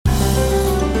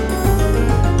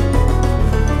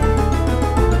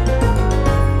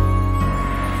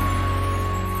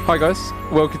Hi guys,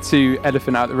 welcome to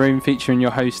Elephant Out the Room featuring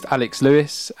your host Alex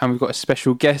Lewis, and we've got a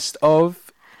special guest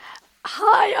of...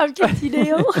 Hi, I'm Katie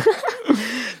Neal.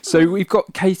 So we've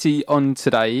got Katie on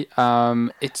today.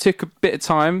 It took a bit of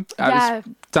time. It's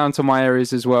down to my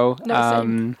areas as well.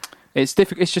 It's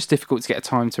difficult. It's just difficult to get a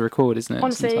time to record, isn't it?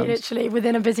 Honestly, sometimes? Literally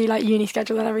within a busy uni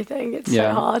schedule and everything, it's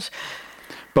so hard.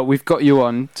 But we've got you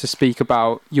on to speak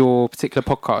about your particular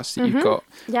podcast that you've got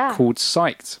called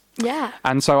Psyched. Yeah.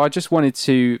 And so I just wanted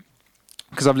to,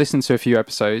 because I've listened to a few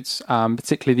episodes,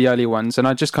 particularly the earlier ones, and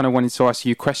I just kind of wanted to ask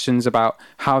you questions about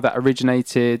how that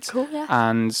originated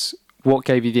and what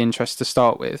gave you the interest to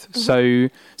start with. So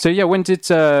yeah, when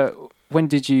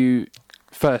did you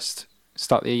first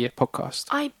start the podcast?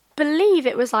 I believe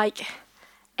it was like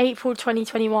April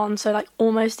 2021, so like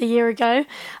almost a year ago.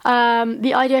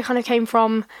 The idea kind of came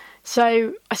from,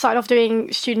 so I started off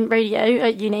doing student radio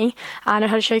at uni, and I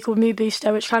had a show called Mood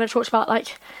Booster, which kind of talked about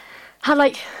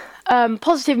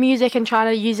positive music and trying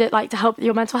to use it like to help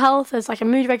your mental health as like a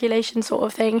mood regulation sort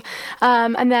of thing.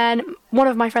 And then one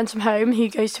of my friends from home who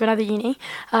goes to another uni,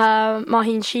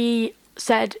 Maheen, she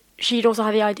said she'd also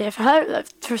had the idea for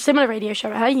a similar radio show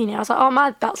at her uni. I was like, oh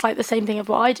man, that's like the same thing of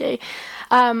what I do.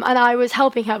 And I was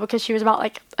helping her because she was about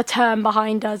like a term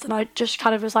behind us, and I just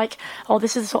kind of was like, oh,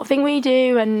 this is the sort of thing we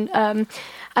do. And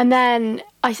then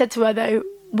I said to her, though,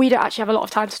 we don't actually have a lot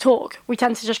of time to talk. We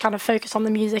tend to just kind of focus on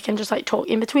the music and just like talk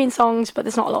in between songs, but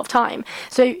there's not a lot of time.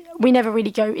 So we never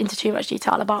really go into too much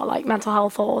detail about like mental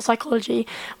health or psychology,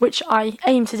 which I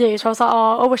aim to do. So I was like,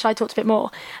 oh, I wish I talked a bit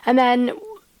more. And then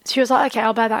she was like, okay,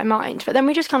 I'll bear that in mind. But then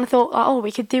we just kind of thought, like, oh,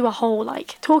 we could do a whole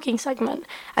like talking segment.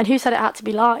 And who said it had to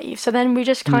be live? So then we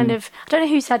just kind of, I don't know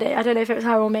who said it. I don't know if it was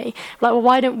her or me. Like, well,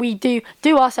 why don't we do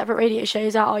our separate radio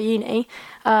shows at our uni,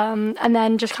 and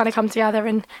then just kind of come together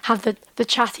and have the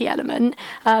chatty element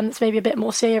that's maybe a bit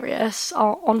more serious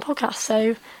on podcasts.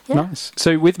 So yeah. Nice.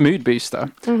 So with Mood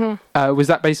Booster, was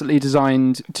that basically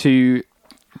designed to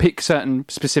pick certain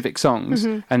specific songs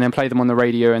and then play them on the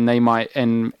radio, and they might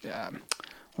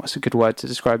what's a good word to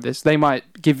describe this? They might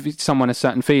give someone a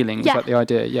certain feeling. Is that the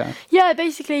idea? Yeah. Yeah,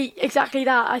 basically exactly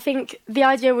that. I think the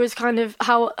idea was kind of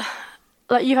how,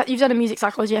 like, you've done a music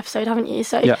psychology episode, haven't you?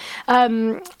 So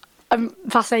I'm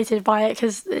fascinated by it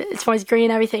because it's always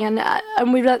green and everything,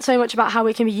 and we've learnt so much about how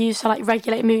it can be used to like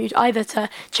regulate mood, either to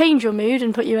change your mood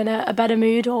and put you in a better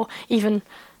mood, or even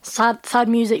sad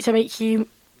music to make you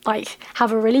like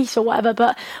have a release or whatever,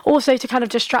 but also to kind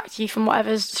of distract you from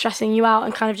whatever's stressing you out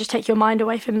and kind of just take your mind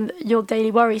away from your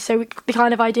daily worries. So the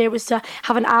kind of idea was to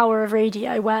have an hour of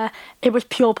radio where it was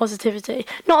pure positivity,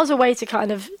 not as a way to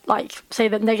kind of like say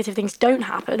that negative things don't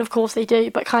happen, of course they do,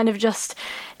 but kind of just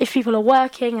if people are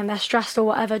working and they're stressed or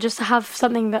whatever, just to have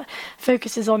something that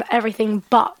focuses on everything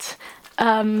but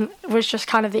was just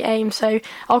kind of the aim. So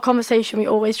our conversation, we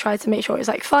always tried to make sure it was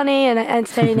like funny and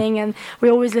entertaining, and we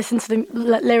always listened to the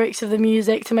lyrics of the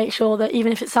music to make sure that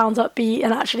even if it sounds upbeat,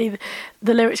 and actually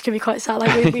the lyrics can be quite sad,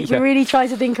 like we really try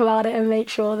to think about it and make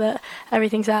sure that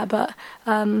everything's there. But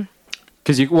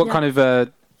because kind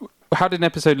of how did an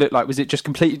episode look like? Was it just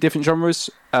completely different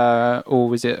genres, or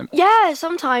was it? Yeah,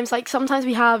 sometimes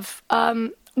we have.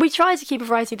 We try to keep a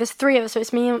variety. There's three of us, so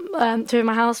it's me and two of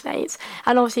my housemates,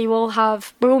 and obviously we're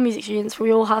all music students.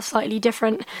 We all have slightly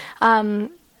different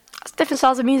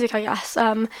styles of music, I guess.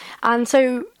 And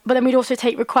so, but then we'd also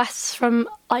take requests from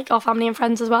like our family and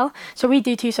friends as well. So we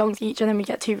do 2 songs each, and then we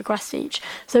get 2 requests each.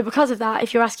 So because of that,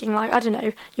 if you're asking like, I don't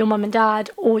know, your mum and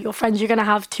dad or your friends, you're going to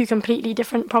have 2 completely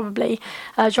different probably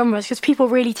genres, because people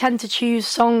really tend to choose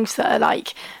songs that are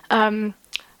like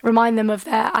remind them of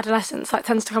their adolescence. That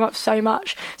tends to come up so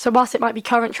much. So whilst it might be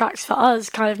current tracks for us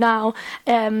kind of now,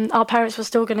 our parents were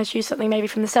still going to choose something maybe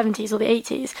from the 70s or the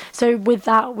 80s. So with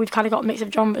that, we've kind of got a mix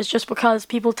of genres, just because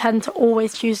people tend to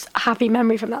always choose a happy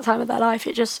memory from that time of their life.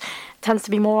 It just tends to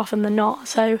be more often than not.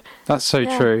 So that's so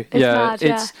true.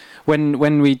 It's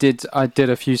when I did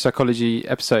a few psychology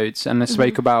episodes, and I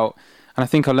spoke about, and I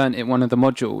think I learned it in one of the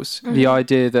modules, the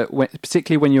idea that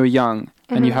particularly when you're young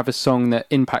and you have a song that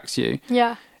impacts you,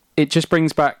 it just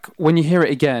brings back, when you hear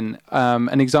it again,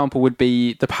 an example would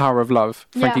be The Power of Love,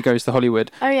 Frankie Goes to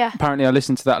Hollywood. Oh, yeah. Apparently I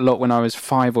listened to that a lot when I was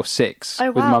 5 or 6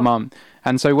 with my mum.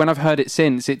 And so when I've heard it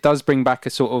since, it does bring back a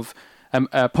sort of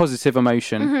a positive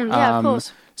emotion. Of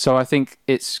course. So I think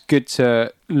it's good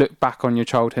to look back on your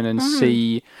childhood and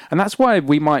see, and that's why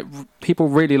people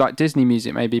really like Disney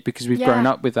music, maybe because we've grown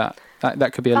up with that.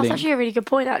 That could be a link. That's actually a really good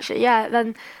point, actually. Yeah,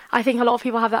 then I think a lot of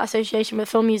people have that association with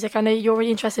film music. I know you're really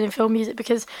interested in film music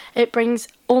because it brings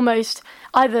almost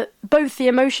either both the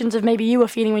emotions of maybe you were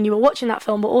feeling when you were watching that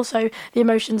film, but also the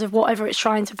emotions of whatever it's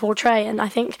trying to portray. And I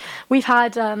think we've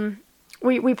had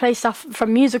we play stuff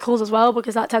from musicals as well,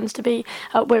 because that tends to be,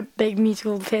 we're big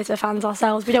musical theatre fans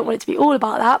ourselves. We don't want it to be all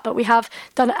about that, but we have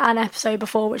done an episode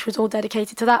before which was all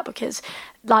dedicated to that, because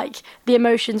like the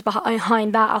emotions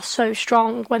behind that are so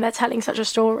strong when they're telling such a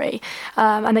story,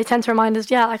 and they tend to remind us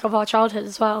like of our childhood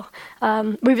as well.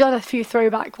 We've done a few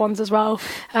throwback ones as well,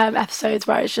 episodes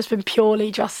where it's just been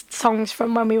purely just songs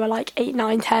from when we were like 8,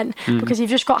 9, 10, because you've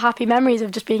just got happy memories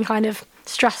of just being kind of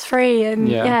stress-free, and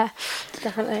yeah,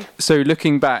 definitely. So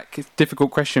looking back, difficult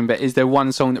question, but is there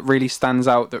one song that really stands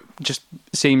out that just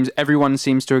everyone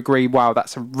seems to agree, wow,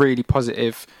 that's a really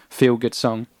positive, feel-good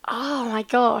song? Oh my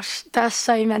gosh, there's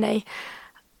so many.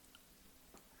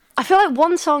 I feel like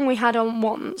one song we had on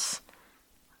once,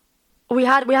 we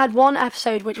had one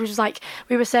episode which was like,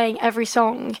 we were saying every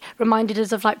song reminded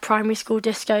us of like primary school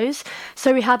discos.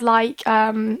 So we had like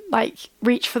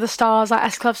Reach for the Stars, like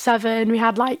S Club 7, we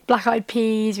had like Black Eyed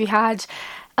Peas, we had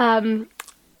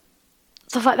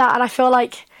stuff like that, and I feel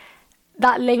like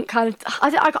that link kind of,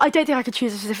 I don't think I could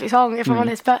choose a specific song, if I'm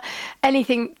honest, but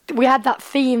anything, we had that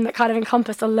theme that kind of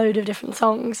encompassed a load of different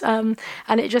songs, and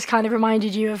it just kind of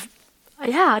reminded you of,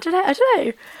 I don't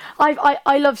know.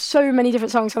 I love so many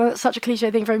different songs, and that's such a cliche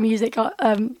thing for a music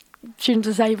student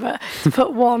to say, but to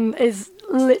put one is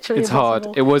literally it's impossible.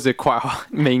 hard. It was a quite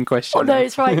mean question. Oh no,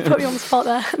 it's right, you put me on the spot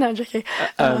there. No, I'm joking.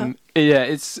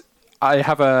 I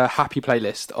have a happy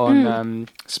playlist on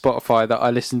Spotify that I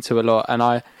listen to a lot, and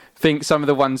I think some of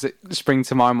the ones that spring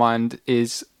to my mind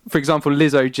is, for example,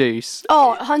 Lizzo Juice.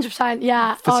 Oh, 100%,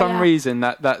 yeah. For some reason,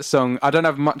 that song, I don't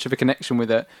have much of a connection with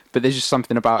it, but there's just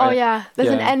something about it. Oh, yeah. There's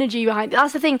an energy behind it.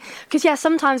 That's the thing. Because,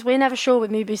 sometimes we're never sure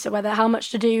with Mood Booster whether how much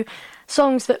to do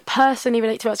songs that personally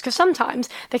relate to us. Because sometimes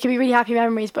they can be really happy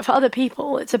memories, but for other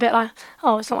people, it's a bit like,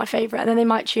 oh, it's not my favourite. And then they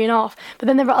might tune off. But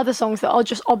then there are other songs that are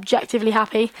just objectively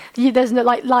happy. There's no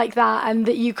like that, and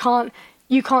that you can't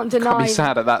deny. Can't be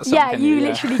sad at that song. Yeah, you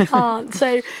literally can't.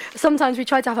 So sometimes we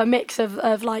try to have a mix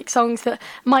of like songs that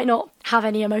might not have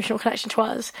any emotional connection to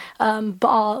us, but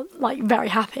are like very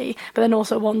happy, but then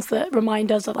also ones that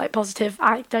remind us of like positive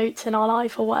anecdotes in our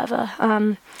life or whatever.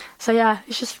 So yeah,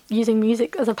 it's just using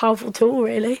music as a powerful tool,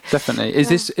 really. Definitely. Is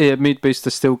this Mood Booster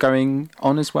still going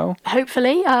on as well?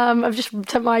 Hopefully. I've just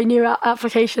sent my new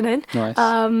application in.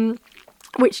 Nice.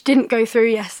 Which didn't go through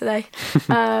yesterday.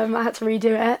 I had to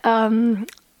redo it.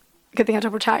 Good thing I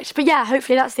double checked. But yeah,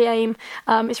 hopefully that's the aim.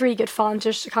 It's really good fun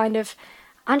just to kind of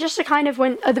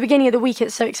when at the beginning of the week,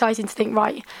 it's so exciting to think,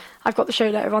 right, I've got the show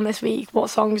later on this week. What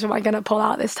songs am I going to pull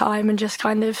out this time? And just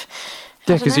kind of.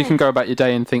 Yeah, because you can go about your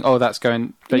day and think, that's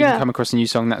going. But you can come across a new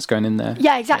song that's going in there.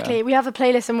 Yeah, exactly. Yeah. We have a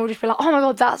playlist and we'll just be like, oh my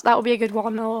god, that will be a good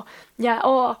one, or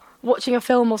watching a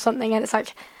film or something, and it's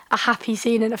like a happy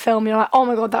scene in a film, you're like, oh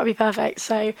my god, that would be perfect.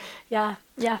 So yeah,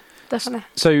 definitely.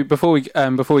 So before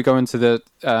we go into the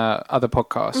other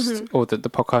podcast or the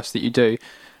podcast that you do,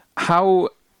 how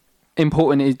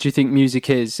important do you think music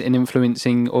is in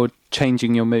influencing or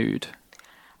changing your mood?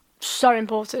 So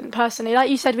important, personally. Like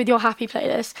you said with your happy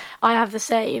playlist, I have the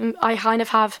same. I kind of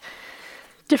have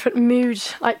different mood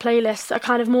like playlists that are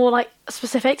kind of more like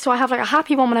specific. So I have like a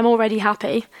happy one when I'm already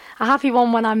happy, a happy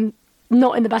one when I'm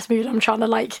not in the best mood, I'm trying to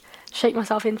like shake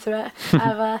myself into it. I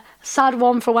have a sad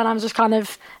one for when I'm just kind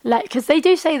of because they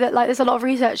do say that like there's a lot of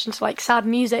research into like sad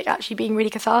music actually being really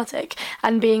cathartic,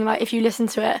 and being like, if you listen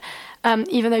to it,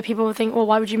 even though people will think, well,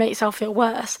 why would you make yourself feel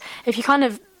worse, if you kind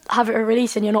of have it a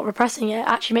release and you're not repressing it,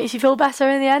 actually makes you feel better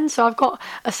in the end. So I've got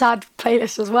a sad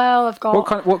playlist as well. I've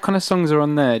got what kind of songs are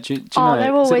on there? Do you know?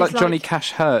 They're always is it like Johnny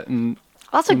Cash Hurt and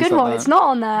that's a good one. That? It's not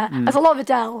on there. There's a lot of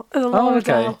Adele.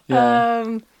 Okay.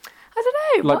 Yeah. I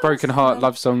don't know. Like Broken Heart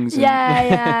love songs. And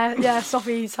Yeah,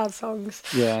 soppy sad songs.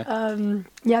 Yeah.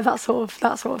 That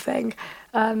sort of thing.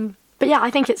 But yeah,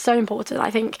 I think it's so important. I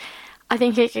think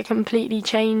it can completely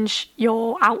change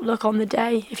your outlook on the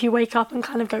day. If you wake up and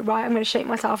kind of go, right, I'm going to shake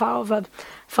myself out of a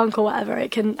funk or whatever,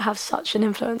 it can have such an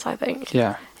influence, I think.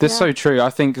 Yeah, that's so true. I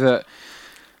think that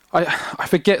I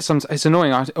forget sometimes, it's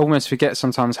annoying, I almost forget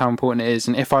sometimes how important it is.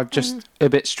 And if I'm just a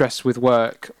bit stressed with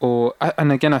work,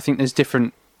 and again, I think there's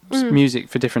different music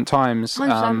for different times.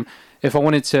 If I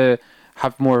wanted to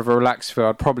have more of a relaxed feel,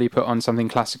 I'd probably put on something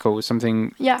classical,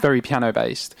 something very piano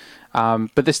based.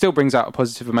 But this still brings out a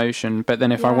positive emotion. But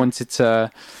then if I wanted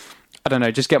to, I don't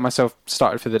know, just get myself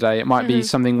started for the day, it might be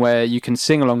something where you can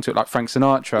sing along to it, like Frank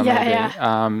Sinatra,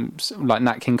 maybe, like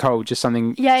Nat King Cole, just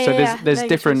something. There's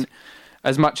different,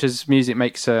 as much as music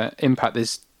makes an impact,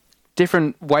 there's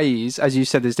different ways, as you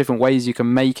said, there's different ways you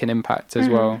can make an impact as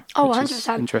well. Oh,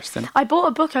 100%. Interesting. I bought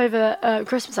a book over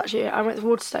Christmas, actually. I went to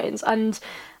Waterstones, and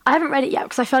I haven't read it yet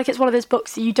because I feel like it's one of those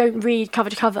books that you don't read cover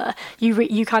to cover.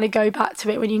 You kind of go back to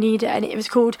it when you need it, and it was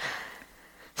called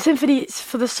Symphonies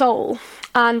for the Soul,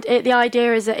 and the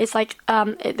idea is that it's like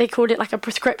they called it like a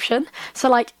prescription. So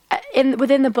like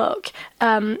within the book,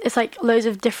 it's like loads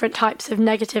of different types of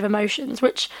negative emotions,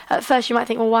 which at first you might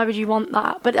think, well, why would you want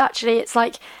that? But actually, it's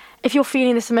like, if you're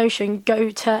feeling this emotion,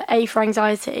 go to A for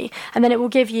anxiety, and then it will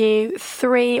give you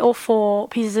 3 or 4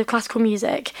 pieces of classical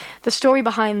music, the story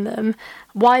behind them,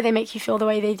 why they make you feel the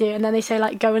way they do, and then they say,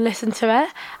 like, go and listen to it.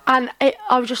 And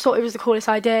I just thought it was the coolest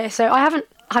idea. So I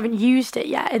haven't used it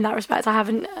yet in that respect. I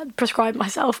haven't prescribed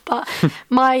myself, but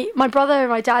my brother and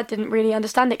my dad didn't really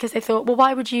understand it, because they thought, well,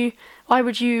 why would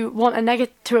you want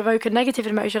to evoke a negative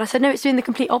emotion? I said, no, it's doing the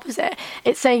complete opposite.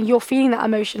 It's saying, you're feeling that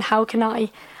emotion, how can I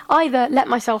either let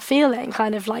myself feel it and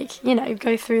kind of like, you know,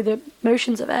 go through the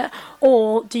motions of it,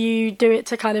 or do you do it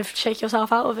to kind of shake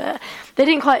yourself out of it?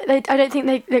 I don't think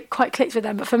they quite clicked with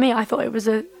them, but for me, I thought it was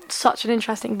such an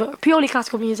interesting book. Purely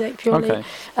classical music, purely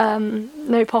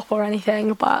no pop or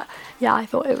anything, but yeah, I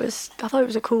thought it was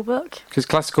a cool book. Because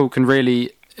classical can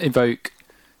really evoke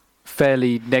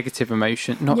fairly negative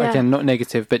emotion, not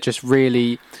negative, but just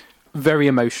really very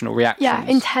emotional reactions. Yeah,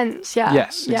 intense, yeah.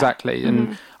 Yes, exactly.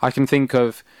 And I can think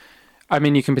of, I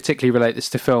mean, you can particularly relate this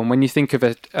to film. When you think of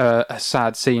a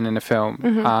sad scene in a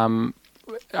film,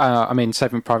 I mean,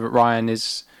 Saving Private Ryan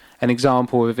is an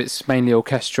example of, it's mainly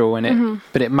orchestral, and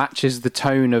but it matches the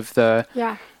tone of the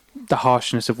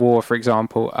harshness of war, for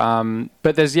example.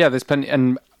 But there's plenty,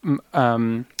 and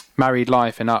Married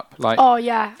Life and Up, like,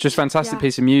 just fantastic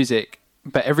piece of music.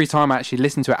 But every time I actually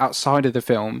listen to it outside of the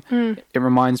film, it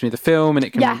reminds me of the film, and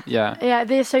it can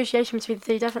the association between the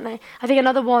two, definitely. I think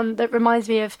another one that reminds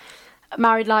me of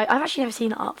Married Life, I've actually never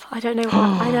seen Up. I don't know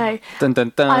why. I know. Dun,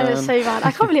 dun, dun. I know, so bad.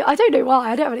 I can't believe. I don't know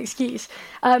why. I don't have an excuse.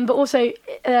 But also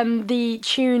the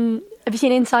tune. Have you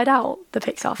seen Inside Out, the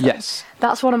Pixar film? Yes.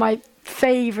 That's one of my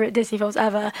favourite Disney films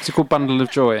ever. Is it called Bundle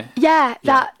of Joy? Yeah,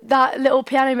 that little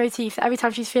piano motif that every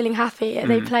time she's feeling happy and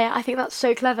they play it. I think that's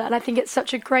so clever, and I think it's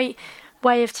such a great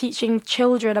way of teaching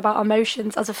children about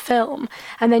emotions as a film,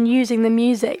 and then using the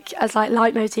music as like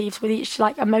leitmotifs with each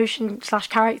like emotion /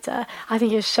 character. I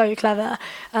think is so clever.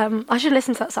 I should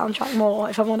listen to that soundtrack more,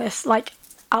 if I'm honest, like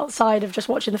outside of just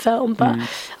watching the film, but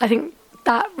I think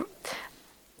that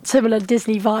similar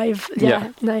Disney vibe.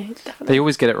 No, definitely. They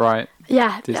always get it right.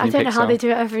 Yeah, Disney, I don't know how Pixar. they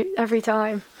do it every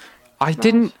time. I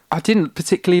didn't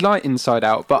particularly like Inside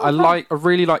Out, but I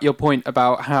really like your point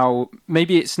about how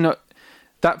maybe it's not.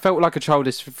 That felt like a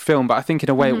childish film, but I think in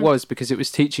a way it was, because it was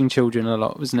teaching children a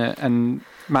lot, wasn't it? And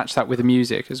match that with the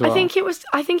music as well. I think it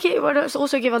would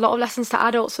also give a lot of lessons to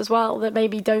adults as well, that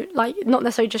maybe don't, like, not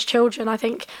necessarily just children. I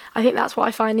think that's what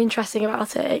I find interesting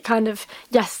about it. It kind of,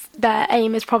 yes, their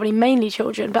aim is probably mainly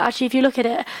children, but actually if you look at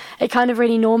it, it kind of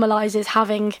really normalises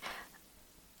having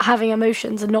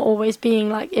emotions and not always being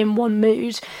like in one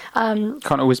mood. Can't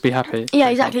always be happy. Yeah,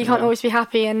 exactly. You can't always be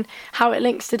happy, and how it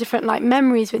links to different like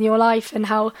memories in your life, and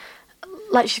how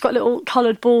like she's got little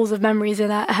coloured balls of memories in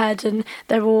her head, and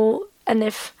they're all, and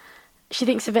if she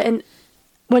thinks of it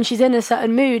when she's in a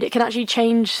certain mood, it can actually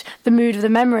change the mood of the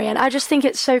memory. And I just think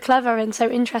it's so clever and so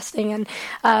interesting,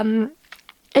 and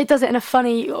it does it in a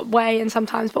funny way, and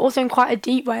sometimes, but also in quite a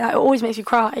deep way. Like, it always makes you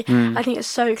cry. I think it's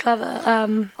so clever.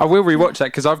 I will rewatch that,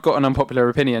 because I've got an unpopular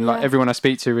opinion. Like, everyone I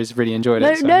speak to has really enjoyed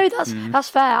it. No, that's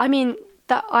fair. I mean,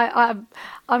 that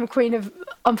I'm a queen of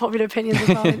unpopular opinions as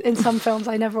well. In some films,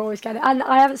 I never always get it, and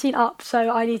I haven't seen Up, so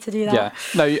I need to do that. Yeah,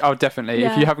 no, I'll definitely.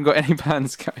 If you haven't got any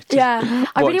plans, go. I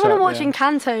really want to watch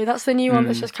Encanto. That's the new one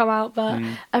that's just come out, but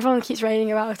everyone keeps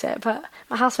raving about it. But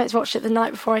my housemates watched it the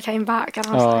night before I came back, and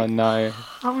I was like, no,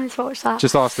 I wanted to watch that.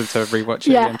 Just ask them to rewatch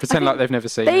it and pretend like they've never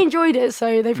seen it. They enjoyed it,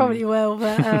 so they probably will.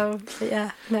 But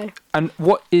yeah, no. And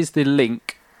what is the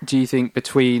link, do you think,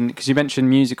 between, because you mentioned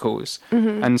musicals,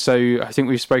 and so I think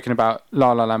we've spoken about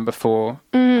La La Land before.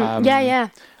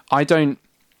 I don't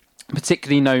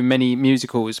particularly know many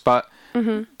musicals, but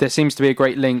there seems to be a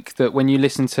great link that when you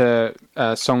listen to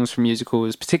songs from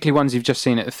musicals, particularly ones you've just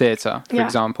seen at the theatre, for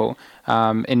example,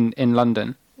 in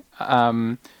London,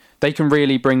 they can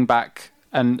really bring back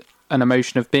an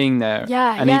emotion of being there.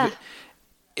 Even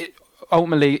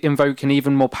ultimately invoke an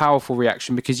even more powerful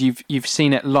reaction, because you've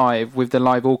seen it live with the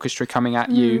live orchestra coming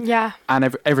at you,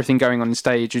 and everything going on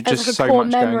stage. There's just like so much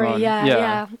memory, going on.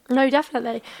 Yeah. No,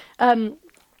 definitely.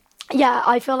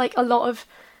 I feel like a lot of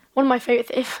one of my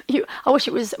favourite. I wish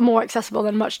it was more accessible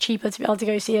and much cheaper to be able to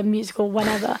go see a musical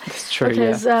whenever. It's true,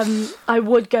 because I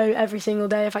would go every single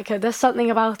day if I could. There's something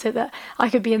about it that I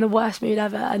could be in the worst mood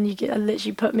ever, and you could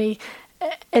literally put me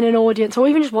in an audience, or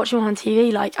even just watching one on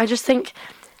TV. Like,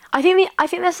 I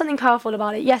think there's something powerful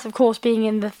about it. Yes, of course, being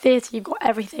in the theatre, you've got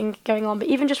everything going on, but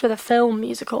even just with a film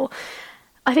musical,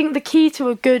 I think the key to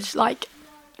a good like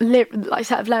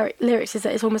set of lyrics is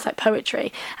that it's almost like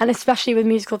poetry, and especially with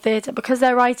musical theatre, because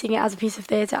they're writing it as a piece of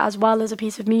theatre as well as a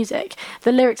piece of music,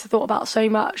 the lyrics are thought about so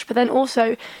much, but then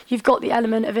also you've got the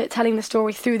element of it telling the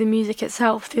story through the music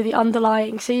itself, through the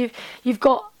underlying, so you've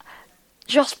got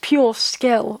just pure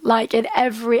skill like in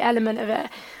every element of it,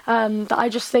 that I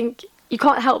just think you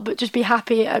can't help but just be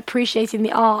happy at appreciating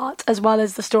the art as well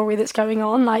as the story that's going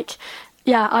on. Like,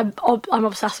 yeah, I'm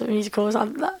obsessed with musicals. I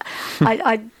don't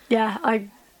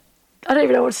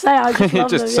even know what to say. I just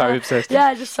love just them. So obsessed.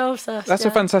 Yeah, just so obsessed. That's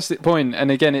a fantastic point.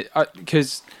 And again,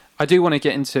 because I do want to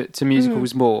get into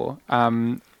musicals more.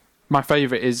 My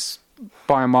favourite is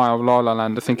by a mile La La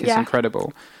Land. I think it's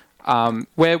incredible.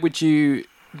 Where would you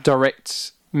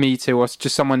direct me to, or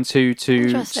just someone to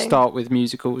start with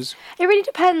musicals? It really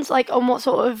depends, like, on what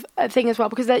sort of thing as well,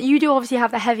 because you do obviously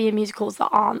have the heavier musicals that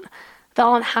aren't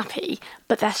happy,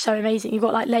 but they're so amazing. You've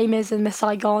got like Les Mis and Miss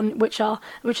Saigon, which are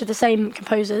the same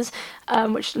composers,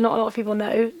 which not a lot of people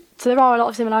know. So there are a lot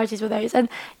of similarities with those, and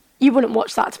you wouldn't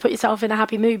watch that to put yourself in a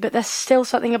happy mood, but there's still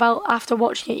something about after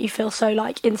watching it, you feel so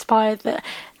like inspired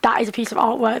that is a piece of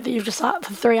artwork that you've just sat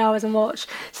for 3 hours and watched.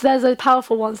 So there's those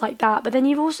powerful ones like that, but then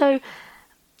you've also,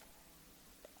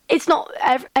 it's not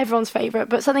everyone's favourite,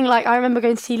 but something like, I remember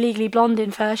going to see Legally Blonde in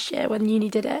first year when uni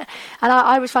did it, and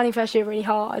I was finding first year really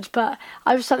hard, but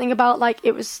I was something about, like,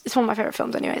 it's one of my favourite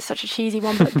films anyway, it's such a cheesy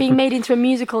one, but being made into a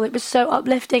musical, it was so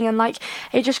uplifting, and like,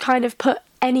 it just kind of put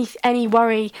any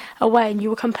worry away, and you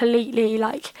were completely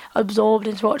like absorbed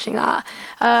into watching that.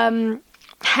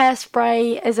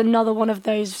 Hairspray is another one of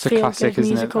those feel-good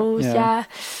musicals, yeah.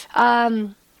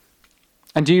 And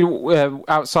do you,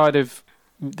 outside of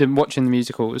watching the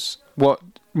musicals, what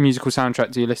musical soundtrack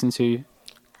do you listen to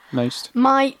most?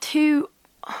 My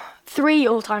 3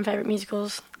 all-time favourite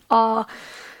musicals are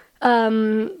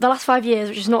The Last 5 Years,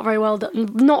 which is not very well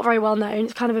known.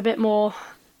 It's kind of a bit more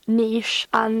niche,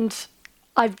 and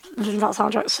I've listened to that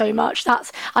soundtrack so much.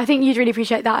 I think you'd really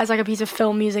appreciate that as like a piece of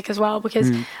film music as well, because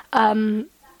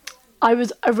I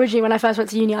was originally, when I first went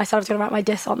to uni, I said I was going to write my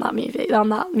diss on that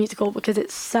musical, because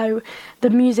the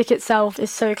music itself is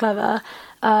so clever.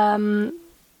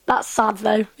 That's sad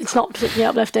though. It's not particularly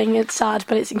uplifting. It's sad,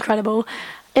 but it's incredible.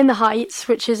 In the Heights,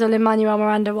 which is a Lin-Manuel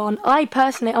Miranda one. I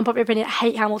personally, unpopular opinion,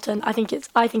 hate Hamilton. I think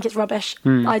it's rubbish.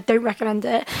 I don't recommend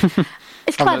it.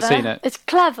 It's clever. I've not seen it. It's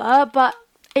clever, but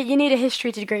you need a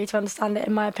history degree to understand it,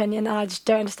 in my opinion, and I just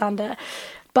don't understand it.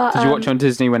 But did you watch it on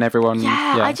Disney when everyone?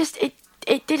 Yeah,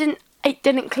 it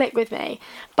didn't click with me.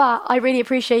 But I really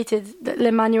appreciated that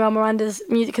Lin-Manuel Miranda's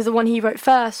music, because the one he wrote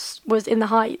first was In the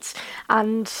Heights,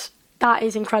 and that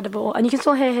is incredible. And you can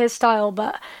still hear his style,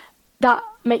 but that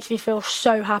makes me feel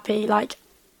so happy. Like,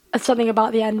 something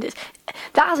about the end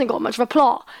that hasn't got much of a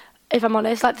plot, if I'm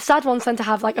honest. Like, the sad ones tend to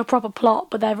have like a proper plot,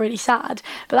 but they're really sad.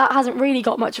 But that hasn't really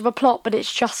got much of a plot, but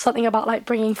it's just something about like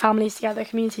bringing families together,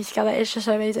 communities together. It's just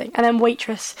so amazing. And then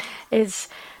Waitress is,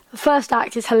 the first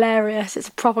act is hilarious. It's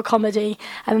a proper comedy,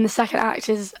 and then the second act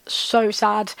is so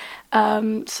sad.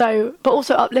 But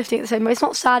also uplifting at the same way. It's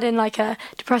not sad in like a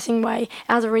depressing way. It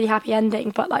has a really happy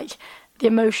ending, but like the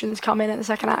emotions come in the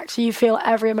second act, so you feel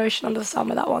every emotion under the sun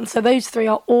with that one. So those 3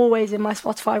 are always in my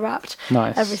Spotify Wrapped.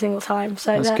 Nice. Every single time.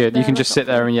 So that's good. You can just sit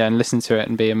there and listen to it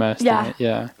and be immersed in it.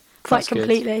 Yeah. Quite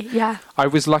completely, good. Yeah. I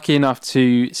was lucky enough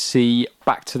to see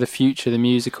Back to the Future, the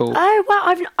musical. Oh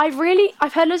wow!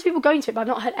 I've heard loads of people going to it, but I've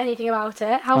not heard anything about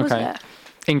it. How was it?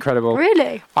 Incredible.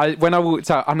 Really? When I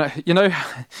walked out, I know,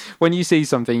 when you see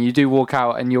something, you do walk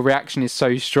out, and your reaction is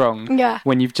so strong. Yeah.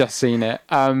 When you've just seen it.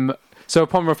 So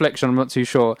upon reflection, I'm not too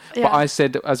sure, but I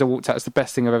said as I walked out, it's the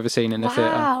best thing I've ever seen in a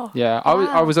theatre. Yeah,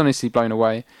 I was honestly blown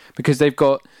away, because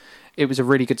it was a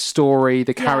really good story.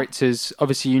 The characters,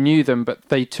 obviously you knew them, but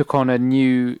they took on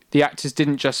the actors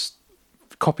didn't just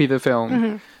copy the film.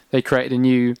 Mm-hmm. They created a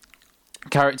new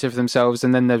character for themselves,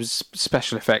 and then there was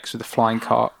special effects with the flying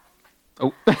cart.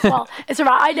 Oh. Well, it's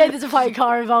alright. I know there's a flying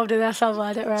car involved in there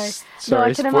somewhere, don't worry.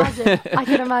 Sorry, no, I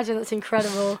can imagine that's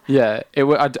incredible. Yeah,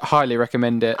 I'd highly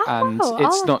recommend it, and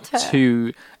it's not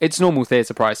it's normal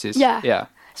theatre prices. Yeah.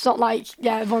 It's not like,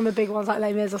 one of the big ones like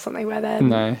Les Mis or something where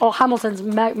they're... Or Hamilton's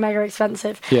mega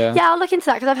expensive. Yeah, I'll look into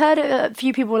that, because I've heard a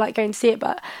few people like going to see it,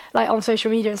 but like on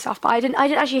social media and stuff, but I didn't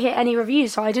actually hear any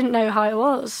reviews, so I didn't know how it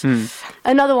was.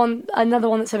 Another one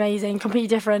that's amazing, completely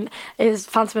different, is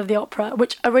Phantom of the Opera,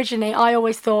 which originally I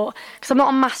always thought, because I'm not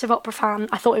a massive opera fan,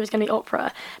 I thought it was going to be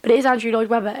opera, but it is Andrew Lloyd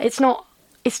Webber. It's not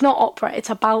opera,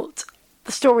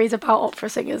 the story is about opera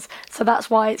singers, so that's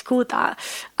why it's called that.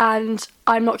 And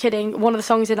I'm not kidding, one of the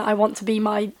songs in it, I want to be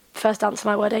my first dance at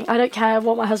my wedding. I don't care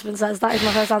what my husband says, that is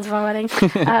my first dance at my wedding.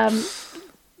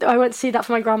 I went to see that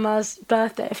for my grandma's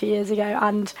birthday a few years ago,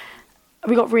 and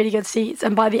we got really good seats,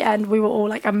 and by the end we were all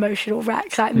like emotional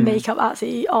wrecks, like makeup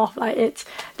absolutely off. Like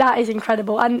that is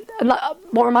incredible. And like,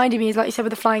 what reminded me is, like you said,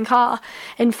 with the flying car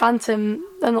in Phantom,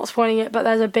 I'm not spoiling it, but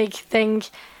there's a big thing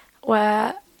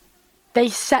where they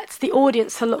set the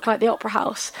audience to look like the opera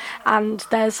house, and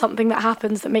there's something that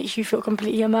happens that makes you feel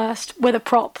completely immersed with a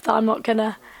prop that I'm not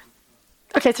gonna.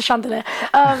 Okay, it's a chandelier.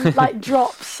 Like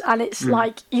drops, and it's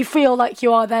like you feel like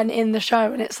you are then in the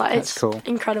show, and it's like it's cool.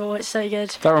 Incredible. It's so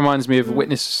good. That reminds me of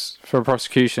Witness for a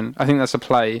Prosecution. I think that's a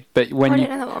play, but when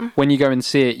you go and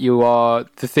see it,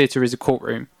 the theatre is a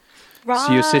courtroom. Right.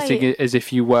 So you're sitting as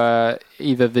if you were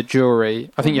either the jury.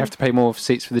 I think you have to pay more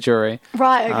seats for the jury.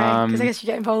 Right. Okay. Because I guess you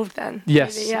get involved then.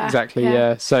 Yes. Maybe, yeah. Exactly.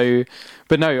 Yeah. So,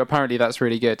 but no, apparently that's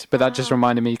really good. But that just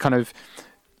reminded me, kind of,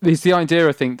 it's the idea,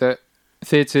 I think, that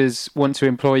theatres want to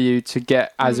employ you to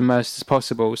get as immersed as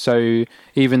possible. So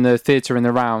even the theatre in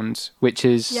the Round, which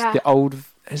is the old,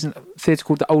 isn't a theatre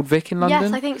called the Old Vic in London?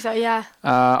 Yes, I think so. Yeah.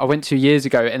 I went 2 years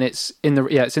ago, and it's in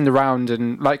the Round,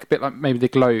 and like a bit like maybe the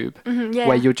Globe,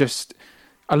 where you're just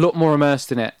a lot more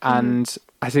immersed in it. And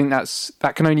I think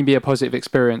that can only be a positive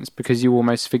experience, because you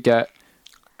almost forget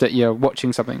that you're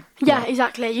watching something. Yeah,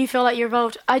 exactly. You feel like you're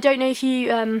involved. I don't know if you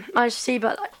managed to see,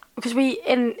 but because we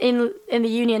in the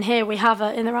Union here, we have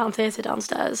in the Round Theatre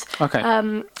downstairs. Okay.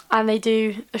 And they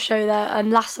do a show there. And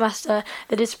last semester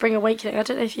they did Spring Awakening. I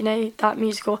don't know if you know that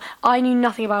musical. I knew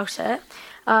nothing about it.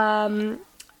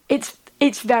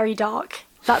 It's very dark.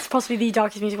 That's possibly the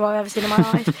darkest musical I've ever seen in my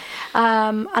life.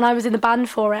 And I was in the band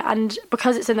for it. And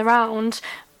because it's in the Round,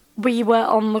 we were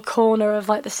on the corner of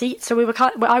like the seats. So we were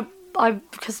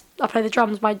because I play the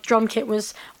drums, my drum kit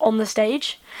was on the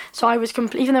stage, so I was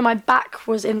even though my back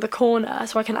was in the corner,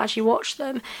 so I can actually watch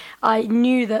them. I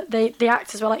knew that the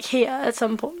actors were like here at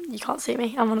some point. You can't see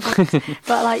me, I'm on a podcast,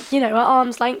 but like at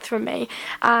arm's length from me,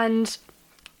 and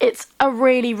it's a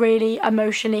really, really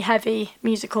emotionally heavy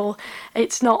musical.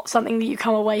 It's not something that you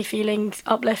come away feeling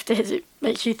uplifted. It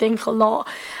makes you think a lot,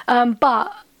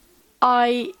 but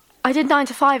I did 9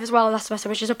 to 5 as well last semester,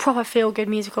 which is a proper feel-good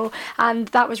musical, and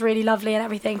that was really lovely and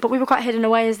everything, but we were quite hidden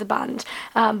away as the band,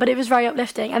 but it was very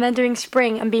uplifting. And then doing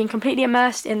Spring and being completely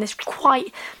immersed in this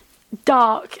quite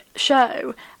dark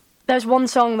show, there's one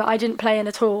song that I didn't play in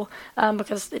at all,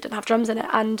 because it didn't have drums in it,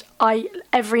 and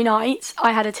every night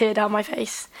I had a tear down my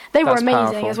face. They were amazing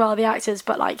powerful as well, the actors,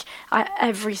 but like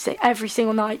every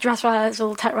single night, dress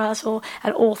rehearsal, tech rehearsal,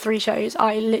 and all 3 shows,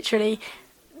 I literally,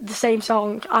 the same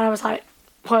song, and I was like,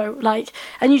 whoa, like,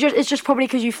 and it's just probably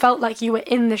because you felt like you were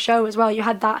in the show as well. You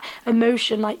had that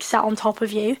emotion like sat on top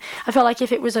of you. I felt like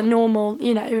if it was a normal,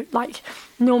 like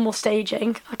normal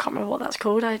staging, I can't remember what that's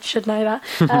called, I should know that.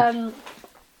 I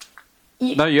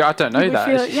don't know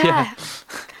that. Yeah.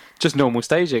 Just normal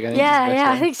staging.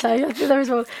 I think so. I think there is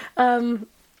one.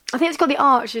 I think it's called the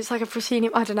Arch. It's like a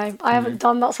proscenium. I don't know. I haven't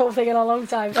done that sort of thing in a long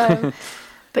time.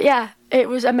 But yeah, it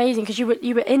was amazing because you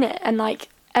were in it, and like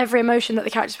every emotion that the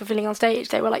characters were feeling on stage,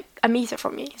 they were like a metre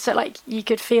from you. So like you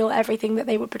could feel everything that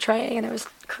they were portraying, and it was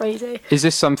crazy. Is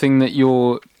this something that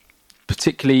you're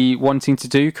particularly wanting to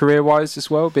do career-wise as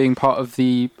well, being part of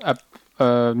the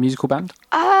musical band?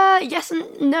 Yes and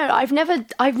no. I've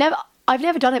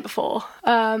never done it before.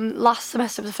 Last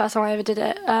semester was the first time I ever did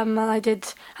it, and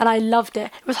I loved it.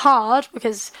 It was hard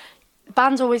because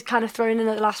bands always kind of thrown in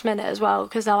at the last minute as well,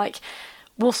 because they're like,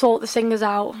 we'll sort the singers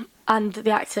out and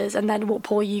the actors, and then we'll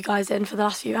pull you guys in for the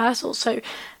last few rehearsals. So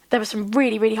there were some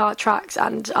really, really hard tracks,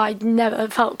 and I never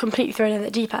felt completely thrown in at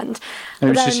the deep end. And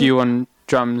it was just you on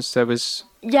drums. There was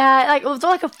it was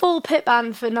like a full pit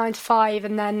band for 9 to 5,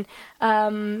 and then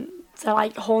so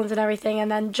like horns and everything,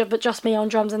 and then but just me on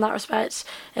drums in that respect.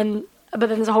 But then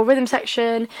there's a whole rhythm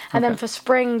section, and then for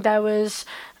Spring there was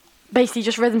basically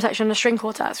just rhythm section and a string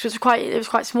quartet. So it was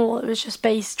quite small. It was just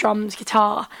bass, drums,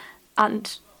 guitar,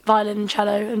 and violin,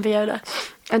 cello, and viola,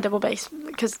 and double bass,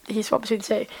 because he swapped between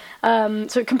the two.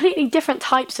 So completely different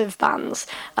types of bands.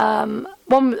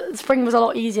 Spring was a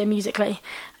lot easier musically,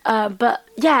 but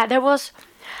yeah,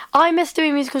 I miss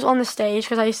doing musicals on the stage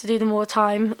because I used to do them all the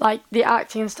time, like the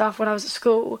acting and stuff when I was at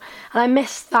school, and I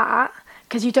miss that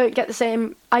because you don't get the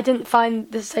same. I didn't find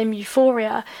the same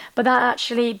euphoria, but that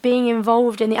actually being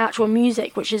involved in the actual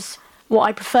music, which is what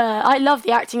I prefer. I love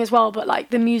the acting as well, but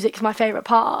like the music's my favourite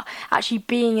part. Actually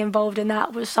being involved in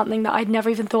that was something that I'd never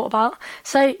even thought about.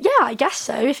 So yeah, I guess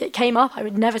so. If it came up, I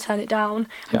would never turn it down.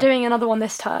 I'm doing another one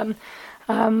this term.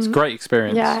 It's a great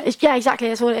experience. Yeah, exactly.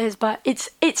 That's what it is. But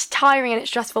it's tiring and it's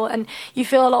stressful, and you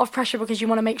feel a lot of pressure because you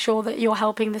want to make sure that you're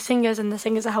helping the singers and the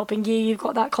singers are helping you. You've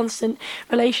got that constant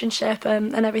relationship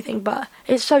and everything. But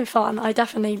it's so fun. I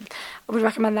definitely would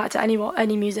recommend that to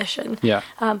any musician. Yeah.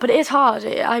 But it is hard.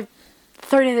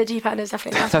 thrown in the deep end is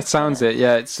definitely that sounds it.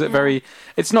 Yeah, it's very.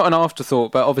 It's not an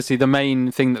afterthought, but obviously the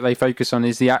main thing that they focus on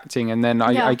is the acting, and then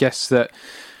I guess that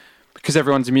because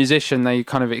everyone's a musician, they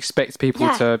kind of expect people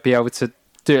to be able to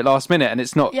do it last minute, and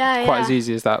it's not quite as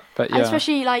easy as that. But and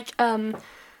especially like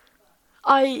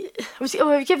I was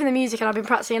given the music and I've been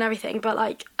practicing and everything, but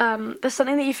like there's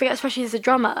something that you forget, especially as a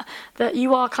drummer, that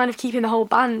you are kind of keeping the whole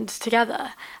band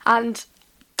together. And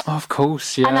of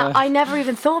course, yeah. And I never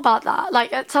even thought about that.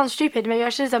 Like, it sounds stupid, maybe I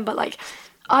should have done, but like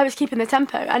I was keeping the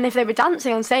tempo, and if they were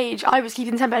dancing on stage, I was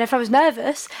keeping the tempo, and if I was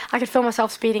nervous, I could feel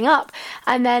myself speeding up.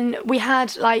 And then we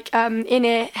had like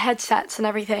in-ear headsets and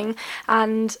everything,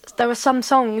 and there were some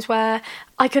songs where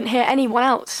I couldn't hear anyone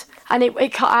else, and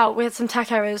it cut out. We had some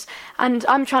tech errors, and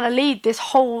I'm trying to lead this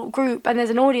whole group, and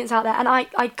there's an audience out there, and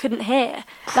I couldn't hear.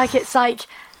 Like, it's like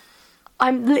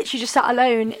I'm literally just sat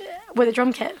alone with a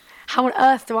drum kit. How on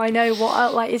earth do I know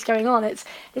what is going on? It's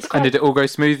quite... And did it all go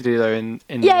smoothly though?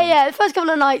 Yeah. The first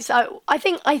couple of nights, I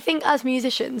think as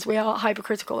musicians we are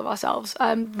hypercritical of ourselves.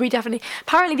 We definitely.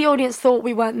 Apparently, the audience thought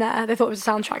we weren't there. They thought it was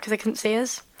a soundtrack because they couldn't see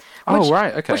us.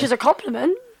 Right, okay. Which is a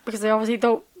compliment because they obviously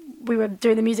thought we were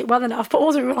doing the music well enough. But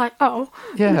also we were like,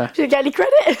 didn't get any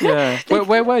credit. Yeah.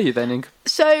 Where were you then?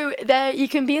 So there, you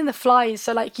can be in the flies.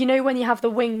 So like when you have the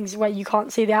wings where you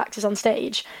can't see the actors on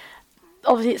stage.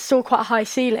 Obviously, it's still quite a high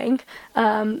ceiling.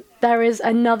 There is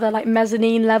another like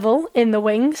mezzanine level in the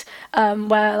wings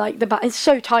where like the back is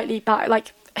so tightly back,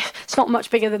 like it's not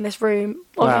much bigger than this room.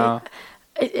 Wow.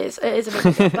 It is a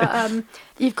bit bigger, but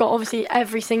you've got obviously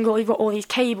you've got all these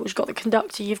cables, you've got the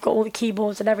conductor, you've got all the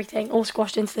keyboards and everything all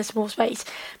squashed into this small space.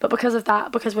 But because of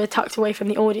that, because we're tucked away from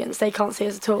the audience, they can't see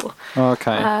us at all.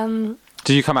 Okay.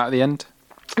 Did you come out at the end?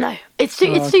 No, it's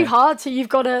too hard. So you've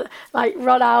got to like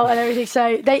run out and everything.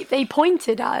 So they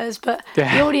pointed at us, but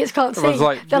the audience can't see.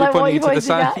 Like, they're like, "What are you pointing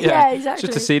at?" Yeah, exactly.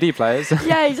 Just to CD players.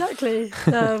 Yeah, exactly.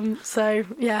 So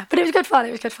yeah, but it was good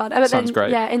fun. But Sounds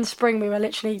great. Yeah, in spring we were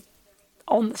literally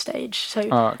on the stage, so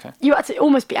okay. You had to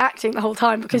almost be acting the whole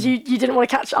time because you didn't want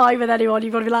to catch eye with anyone.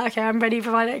 You've got to be like, okay, I'm ready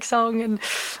for my next song, and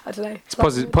I don't know. It's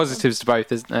positives to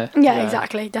both, isn't there? Yeah,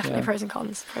 exactly. Definitely pros and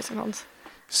cons.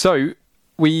 So.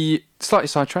 We slightly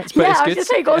sidetracked, but it's good. I was just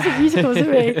saying, got some musicals,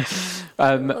 didn't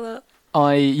we?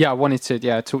 I wanted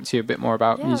to talk to you a bit more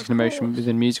about music and emotion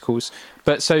within musicals.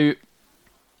 But so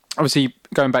obviously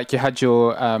going back, you had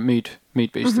your mood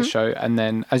booster show, and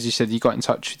then as you said, you got in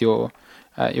touch with your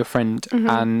friend.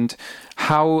 And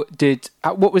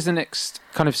what was the next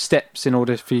kind of steps in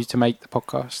order for you to make the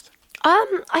podcast?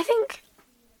 I think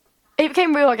it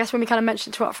became real, I guess, when we kind of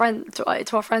mentioned to our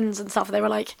friends and stuff. They were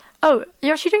like, "Oh,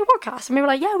 you're actually doing a podcast?" And we were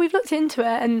like, "Yeah, we've looked into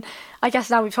it, and I guess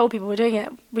now we've told people we're doing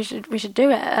it. We should do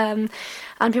it." And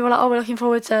people were like, "Oh, we're looking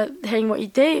forward to hearing what you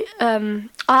do."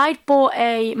 I'd bought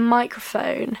a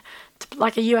microphone,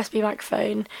 like a USB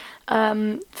microphone,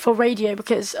 for radio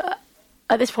because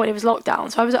at this point it was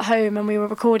lockdown. So I was at home and we were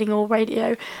recording all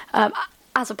radio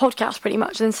as a podcast, pretty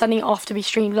much, and then sending it off to be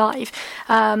streamed live.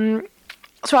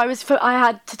 So I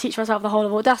had to teach myself the whole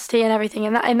of Audacity and everything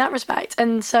in that respect,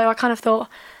 and so I kind of thought,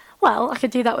 well, I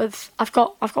could do that with I've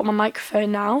got my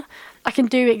microphone now. I can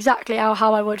do exactly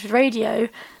how I would with radio,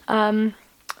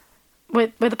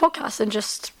 with a podcast, and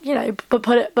just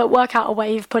but work out a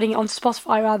way of putting it on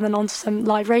Spotify rather than onto some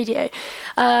live radio.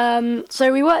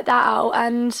 So we worked that out,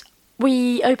 and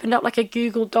we opened up like a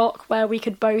Google Doc where we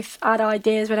could both add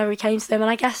ideas whenever we came to them,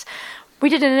 and I guess. We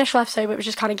did an initial episode where it was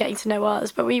just kind of getting to know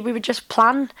us, but we would just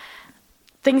plan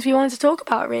things we wanted to talk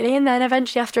about, really, and then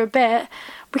eventually after a bit,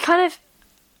 we kind of...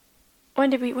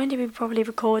 When did we probably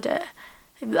record it?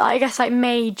 I guess like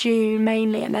May, June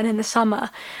mainly, and then in the summer.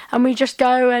 And we just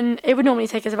go, and it would normally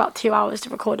take us about 2 hours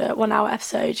to record a 1 hour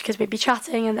episode because we'd be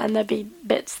chatting and then there'd be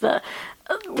bits that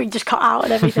we just cut out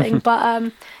and everything.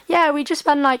 But we just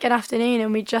spend like an afternoon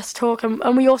and we just talk,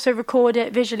 and we also record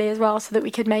it visually as well so that we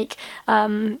could make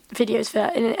videos for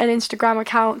an Instagram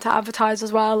account to advertise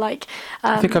as well. Like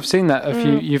I think I've seen that a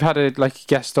few. You've had a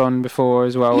guest on before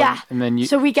as well. Yeah, and then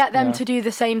so we get them to do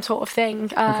the same sort of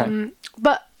thing. Okay.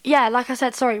 But yeah, like I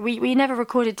said, we never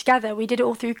recorded together. We did it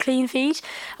all through Clean Feed,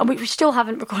 and we still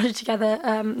haven't recorded together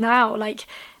now. Like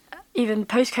even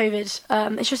post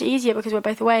COVID, it's just easier because we're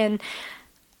both away. And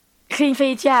Clean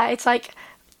Feed, it's like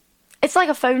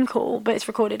a phone call, but it's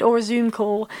recorded, or a Zoom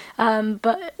call,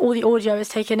 but all the audio is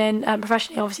taken in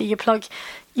professionally. Obviously, you plug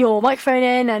your microphone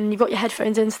in and you've got your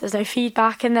headphones in, so there's no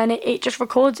feedback, and then it just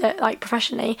records it like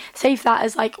professionally. Save that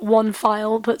as like one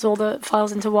file, puts all the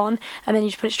files into one, and then you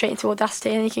just put it straight into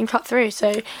Audacity and you can cut through.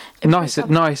 So nice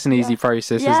and easy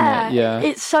process, isn't it? Yeah,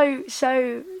 it's so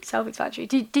self-explanatory.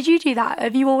 Did you do that?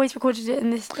 Have you always recorded it in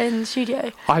the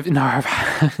studio?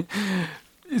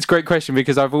 it's a great question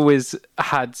because I've always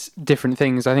had different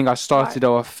things. I think I started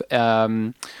off.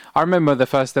 I remember the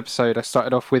first episode. I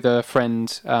started off with a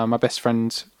friend, my best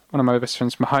friend, one of my best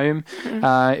friends from home.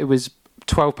 It was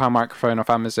 £12 microphone off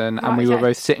Amazon, and we were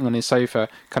both sitting on his sofa,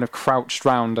 kind of crouched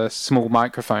round a small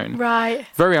microphone. Right.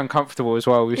 Very uncomfortable as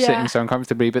well. We were sitting so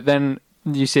uncomfortably, but then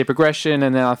you see a progression,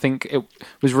 and then I think it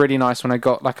was really nice when I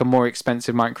got like a more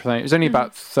expensive microphone. It was only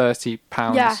about £30,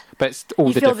 but it's all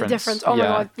you the feel difference. The difference. Oh my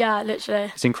god, yeah,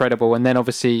 literally. It's incredible. And then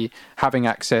obviously having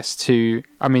access to,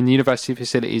 I mean, the university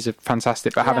facilities are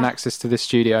fantastic, but having access to this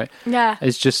studio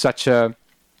is just such a,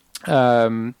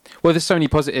 well, there's so many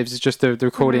positives. It's just the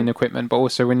recording equipment, but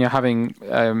also when you're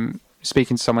having,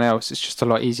 speaking to someone else, it's just a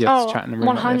lot easier to chat in a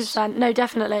room 100%. Like this. No,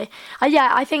 definitely.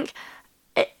 I think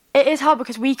it is hard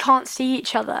because we can't see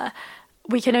each other.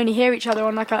 We can only hear each other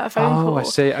on like a phone call. Oh, I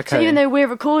see. Okay. So even though we're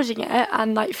recording it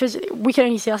and like physically, we can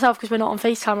only see ourselves because we're not on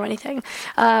FaceTime or anything.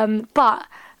 But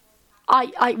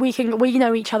we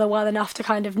know each other well enough to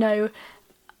kind of know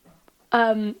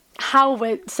how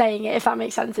we're saying it, if that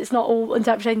makes sense. It's not all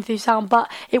interpreting through sound,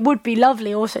 but it would be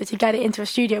lovely also to get it into a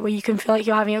studio where you can feel like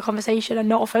you're having a conversation and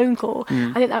not a phone call.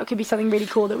 I think that could be something really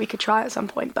cool that we could try at some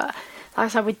point. But like I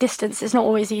said, with distance, it's not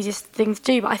always the easiest thing to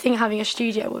do, but I think having a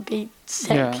studio would be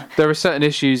sick. Yeah, there are certain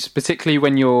issues, particularly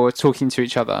when you're talking to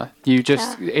each other. You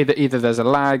just either there's a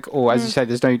lag, or as you say,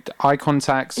 there's no eye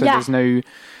contact, so there's no.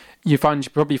 You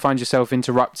probably find yourself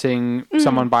interrupting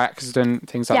someone by accident,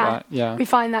 things like that. Yeah, we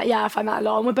find that. Yeah, I find that a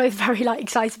lot, and we're both very like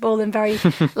excitable and very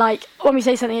like when we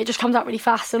say something, it just comes out really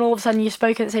fast, and all of a sudden you've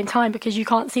spoken at the same time because you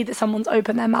can't see that someone's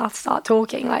opened their mouth to start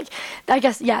talking. Like, I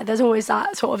guess there's always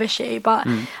that sort of issue, but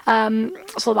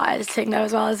it's all about editing though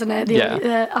as well, isn't it?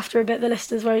 After a bit, the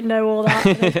listeners won't know all that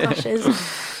those crashes.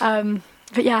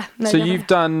 But yeah. No, so you've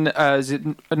done is it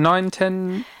 9,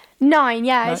 10? 9,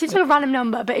 yeah. It seems like a random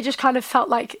number, but it just kind of felt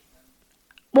like.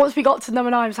 Once we got to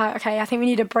number 9, I was like, okay, I think we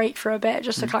need a break for a bit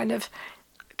just to kind of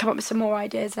come up with some more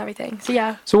ideas and everything. So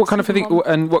yeah. So what kind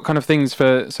of things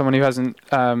for someone who hasn't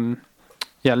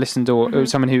listened or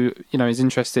someone who is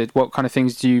interested? What kind of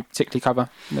things do you particularly cover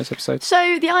in those episodes?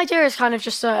 So the idea is kind of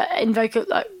just to invoke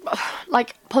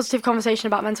like positive conversation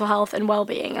about mental health and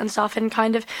well-being and stuff, and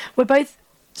kind of we're both.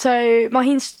 So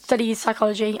Maheen studies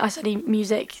psychology. I study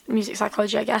music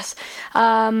psychology, I guess.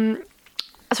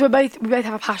 So we both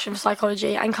have a passion for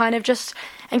psychology, and kind of just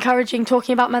encouraging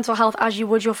talking about mental health as you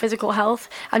would your physical health,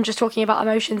 and just talking about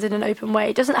emotions in an open way.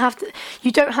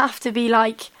 You don't have to be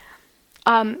like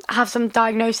have some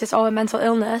diagnosis or a mental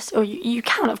illness, or you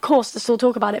can of course to still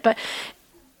talk about it, but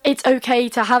it's okay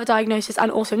to have a diagnosis and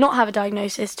also not have a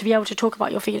diagnosis, to be able to talk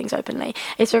about your feelings openly.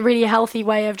 It's a really healthy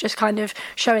way of just kind of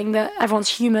showing that everyone's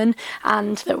human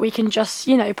and that we can just,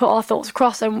 put our thoughts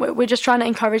across, and we're just trying to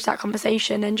encourage that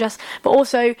conversation, and but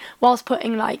also whilst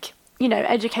putting like,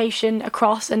 education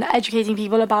across and educating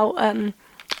people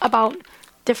about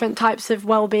different types of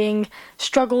well-being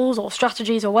struggles or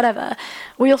strategies or whatever.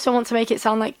 We also want to make it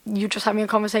sound like you're just having a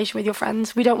conversation with your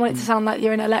friends. We don't want it to sound like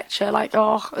you're in a lecture, like,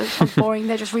 oh, it's boring,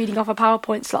 they're just reading off a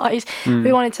PowerPoint slide.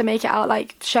 We wanted to make it out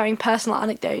like sharing personal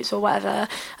anecdotes or whatever,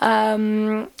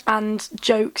 and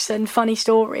jokes and funny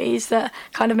stories that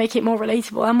kind of make it more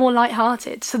relatable and more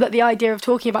lighthearted, so that the idea of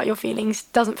talking about your feelings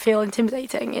doesn't feel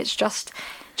intimidating. It's just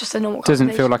a normal conversation.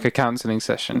 Doesn't feel like a counselling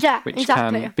session, which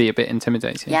can be a bit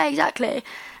intimidating. Yeah, exactly.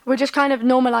 We're just kind of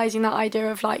normalising that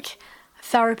idea of like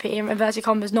therapy, in inverted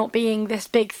commas, not being this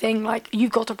big thing like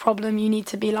you've got a problem, you need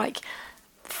to be like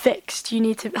fixed, you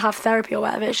need to have therapy or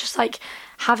whatever. It's just like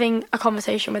having a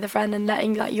conversation with a friend and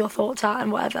letting like your thoughts out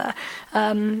and whatever.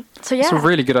 So yeah, it's a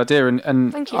really good idea,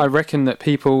 and Thank you. I reckon that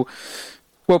people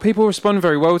respond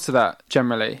very well to that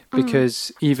generally,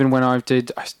 because even when I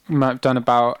might have done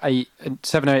about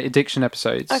 7 or 8 addiction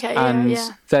episodes,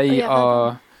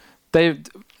 I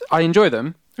enjoy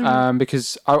them,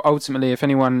 because ultimately, if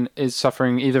anyone is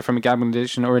suffering either from a gambling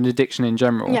addiction or an addiction in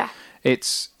general,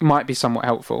 it might be somewhat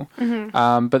helpful.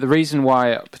 But the reason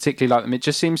why I particularly like them, it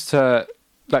just seems to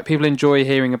like people enjoy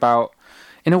hearing about,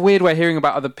 in a weird way, hearing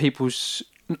about other people's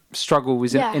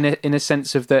struggles in a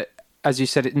sense of that. As you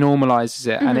said, it normalises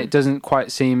it, and it doesn't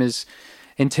quite seem as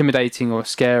intimidating or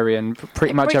scary, and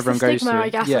pretty much everyone goes through it. I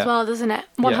guess, as well, doesn't it?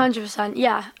 100%.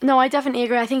 Yeah. No, I definitely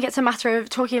agree. I think it's a matter of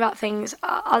talking about things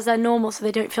as they're normal, so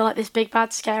they don't feel like this big,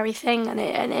 bad, scary thing, and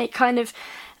it kind of,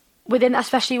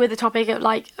 especially with the topic of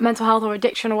like mental health or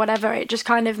addiction or whatever, it just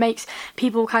kind of makes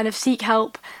people kind of seek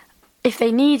help if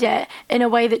they need it, in a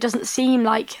way that doesn't seem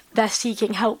like they're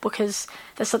seeking help because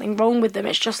there's something wrong with them.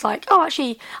 It's just like, oh,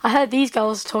 actually, I heard these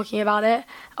girls talking about it,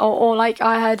 or like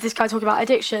I heard this guy talking about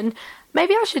addiction.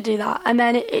 maybe I should do that. And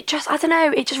then it just, I don't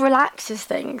know, it just relaxes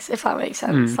things, if that makes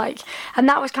sense. Like, and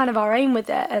that was kind of our aim with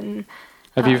it. And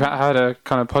have you had a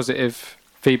kind of positive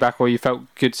feedback, or you felt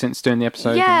good since doing the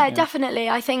episode? Yeah, definitely.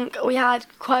 I think we had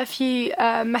quite a few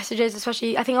messages,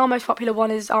 especially, I think our most popular one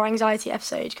is our anxiety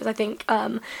episode, because I think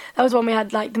that was one we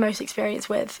had like the most experience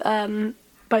with,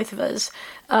 both of us.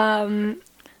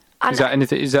 Is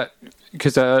that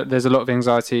because there's a lot of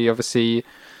anxiety, obviously.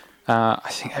 I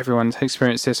think everyone's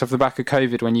experienced this off the back of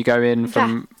COVID, when you go in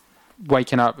from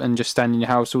waking up and just standing in your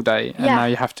house all day, and now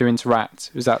you have to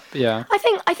interact. Was that,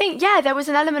 I think there was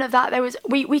an element of that. There was,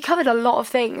 we covered a lot of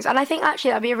things, and I think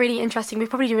actually that'd be a really interesting, we'd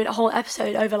probably do a whole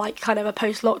episode over like kind of a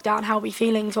post-lockdown, how we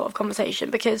feeling sort of conversation,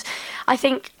 because I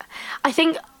think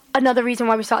another reason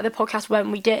why we started the podcast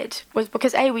when we did was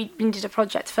because we needed a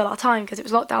project to fill our time because it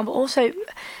was lockdown, but also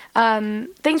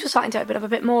things were starting to open up a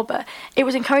bit more, but it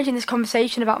was encouraging this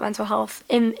conversation about mental health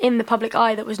in the public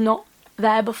eye that was not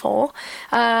there before.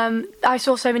 I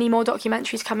saw so many more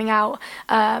documentaries coming out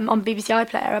on BBC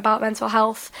iPlayer about mental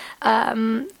health,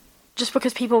 just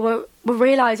because people were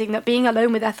realising that being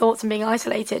alone with their thoughts and being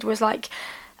isolated was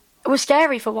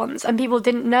scary for once, and people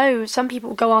didn't know. Some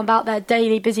people go on about their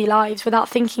daily busy lives without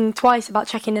thinking twice about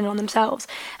checking in on themselves.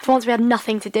 For once we had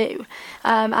nothing to do,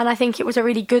 and I think it was a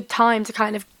really good time to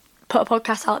kind of put a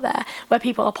podcast out there where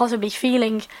people are possibly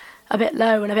feeling a bit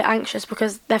low and a bit anxious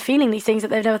because they're feeling these things that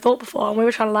they've never thought before, and we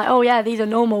were trying to oh yeah, these are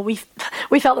normal, we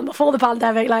felt them before the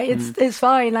pandemic, it's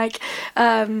fine,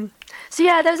 so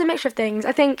yeah, there was a mixture of things.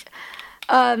 I think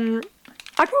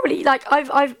I probably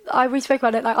we spoke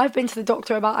about it, I've been to the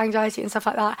doctor about anxiety and stuff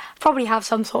like that. Probably have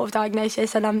some sort of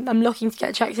diagnosis, and I'm looking to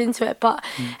get checked into it, but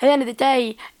at the end of the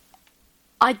day,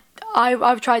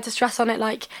 I've tried to stress on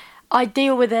it, I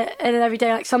deal with it in an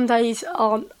everyday. Some days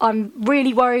I'm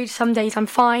really worried, some days I'm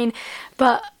fine,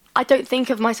 but I don't think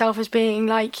of myself as being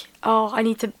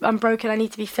I'm broken, I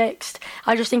need to be fixed.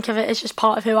 I just think of it as just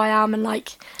part of who I am,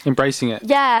 and embracing it.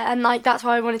 Yeah, and that's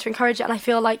why I wanted to encourage it. And I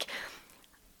feel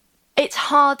it's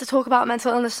hard to talk about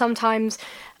mental illness sometimes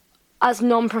as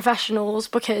non-professionals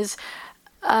because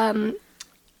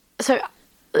so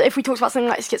if we talked about something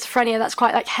like schizophrenia, that's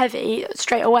quite heavy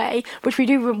straight away, which we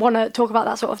do want to talk about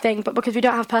that sort of thing, but because we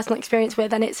don't have personal experience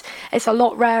with, and it's a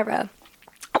lot rarer,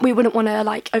 we wouldn't want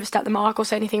to overstep the mark or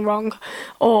say anything wrong,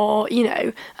 or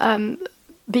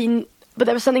but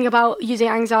there was something about using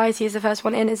anxiety as the first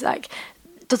one in, is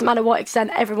doesn't matter what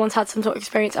extent, everyone's had some sort of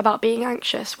experience about being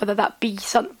anxious, whether that be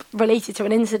related to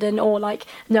an incident or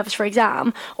nervous for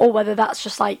exam, or whether that's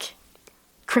just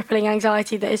crippling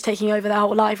anxiety that is taking over their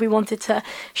whole life. We wanted to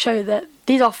show that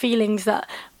these are feelings that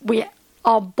we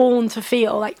are born to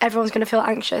feel. Everyone's going to feel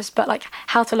anxious, but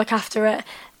how to look after it,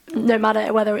 no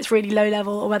matter whether it's really low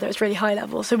level or whether it's really high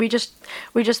level. So we just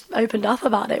opened up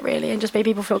about it really, and just made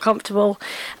people feel comfortable.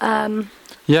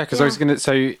 Because I was going to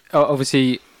say,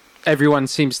 obviously everyone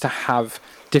seems to have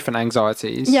different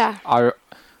anxieties. Yeah. I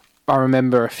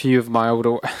remember a few of my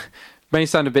older may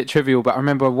sound a bit trivial, but I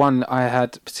remember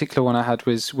particular one I had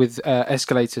was with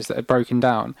escalators that had broken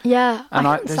down. Yeah, and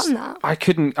I understand that. I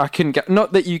couldn't get,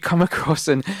 not that you come across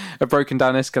a broken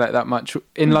down escalator that much.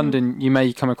 In London, you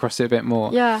may come across it a bit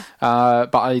more. Yeah.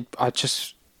 But I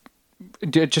just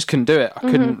couldn't do it. I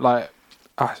couldn't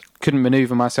I couldn't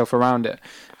maneuver myself around it.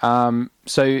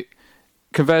 So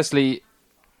conversely,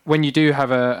 when you do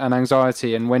have an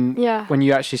anxiety, and when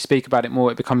you actually speak about it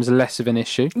more, it becomes less of an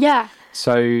issue. Yeah.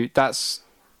 So that's,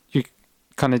 you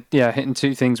kind of hitting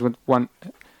two things with one,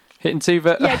 killing two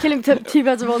birds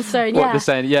with one stone. What they're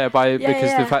saying,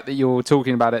 because the fact that you're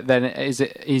talking about it, then is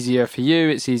it easier for you?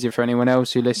 It's easier for anyone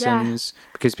else who listens,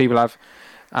 because people have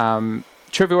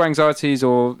trivial anxieties,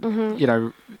 or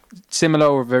similar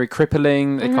or very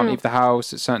crippling. They can't leave the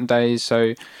house at certain days,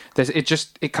 so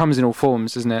it comes in all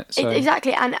forms, doesn't it? So.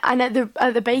 Exactly, and at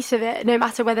the base of it, no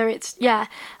matter whether it's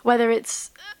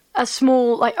a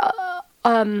small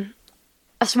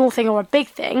a small thing or a big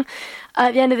thing,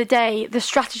 at the end of the day, the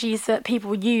strategies that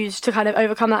people use to kind of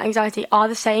overcome that anxiety are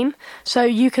the same. So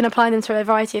you can apply them to a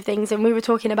variety of things. And we were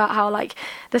talking about how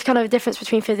there's kind of a difference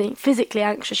between physically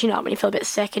anxious, when you feel a bit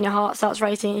sick and your heart starts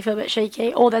racing and you feel a bit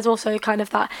shaky, or there's also kind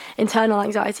of that internal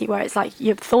anxiety where it's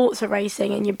your thoughts are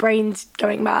racing and your brain's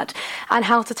going mad, and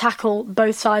how to tackle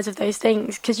both sides of those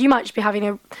things. Because you might just be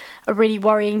having a really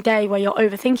worrying day where you're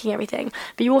overthinking everything,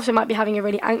 but you also might be having a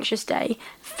really anxious day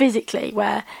physically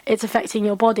where it's affecting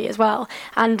your body as well.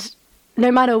 And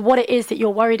no matter what it is that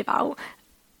you're worried about,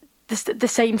 the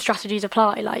same strategies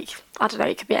apply. I don't know,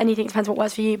 it could be anything, depends what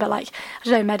works for you, but I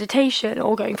don't know, meditation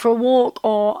or going for a walk,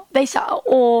 or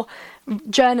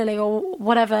journaling, or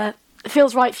whatever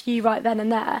feels right for you right then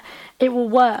and there, it will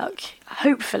work,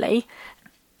 hopefully,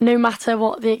 no matter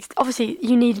what obviously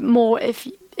you need more if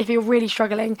you're really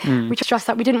struggling. We stressed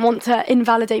that we didn't want to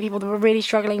invalidate people that were really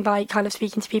struggling by kind of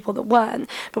speaking to people that weren't,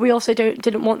 but we also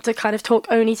didn't want to kind of talk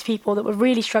only to people that were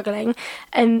really struggling,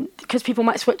 and because people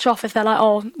might switch off if they're like,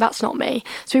 oh, that's not me.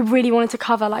 So we really wanted to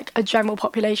cover like a general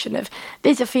population of,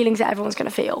 these are feelings that everyone's going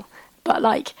to feel, but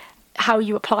like how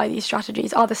you apply these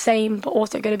strategies are the same but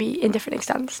also going to be in different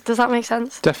extents. Does that make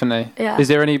sense? Definitely. Yeah. Is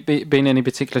there been any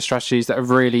particular strategies that have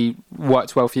really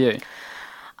worked well for you?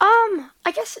 I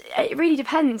guess it really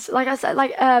depends. Like I said,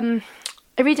 like it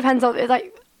really depends on,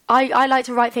 like, I like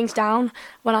to write things down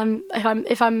when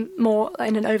if I'm more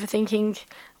in an overthinking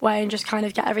way, and just kind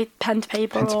of get every pen to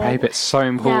paper. It's so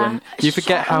important. Yeah, you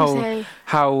forget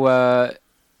how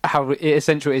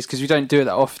essential it is, because we don't do it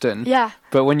that often. Yeah.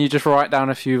 But when you just write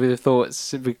down a few of the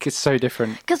thoughts, it's so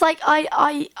different. Because like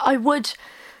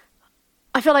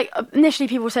I feel like initially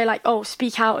people would say like, oh,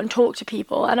 speak out and talk to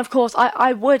people, and of course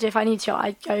I would, if I need to,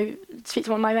 I'd go speak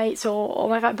to one of my mates or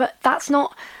my friend, but that's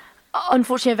not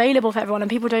unfortunately available for everyone,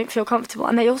 and people don't feel comfortable,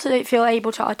 and they also don't feel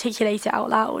able to articulate it out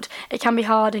loud. It can be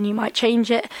hard, and you might change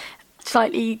it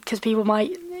slightly because people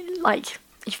might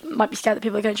be scared that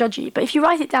people are going to judge you. But if you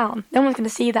write it down, no one's going to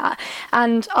see that.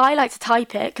 And I like to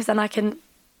type it because then I can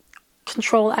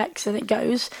Control X and it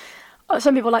goes.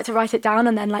 Some people like to write it down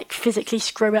and then like physically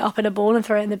screw it up in a ball and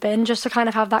throw it in the bin, just to kind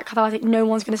of have that cathartic, no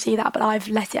one's going to see that, but I've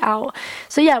let it out.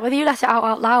 So yeah, whether you let it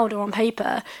out loud or on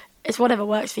paper, it's whatever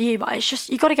works for you, but it's just,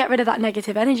 you've got to get rid of that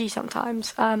negative energy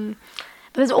sometimes.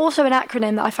 But there's also an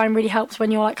acronym that I find really helps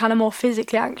when you're like kind of more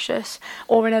physically anxious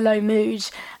or in a low mood,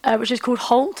 which is called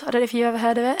HALT. I don't know if you've ever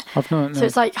heard of it. I've not. No. So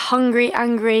it's like hungry,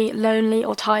 angry, lonely,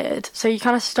 or tired. So you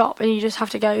kind of stop and you just have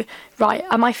to go, right,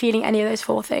 am I feeling any of those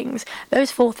 4 things?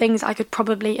 Those 4 things I could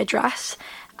probably address.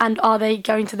 And are they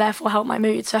going to therefore help my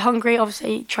mood? So hungry,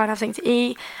 obviously, try and have something to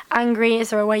eat. Angry,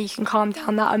 is there a way you can calm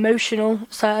down that emotional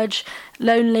surge?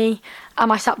 Lonely,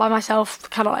 am I sat by myself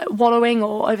kind of like wallowing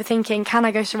or overthinking? Can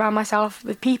I go surround myself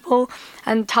with people?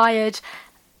 And tired,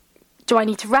 do I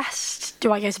need to rest?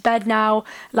 Do I go to bed now?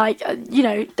 Like,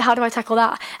 how do I tackle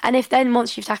that? And if then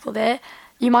once you've tackled it,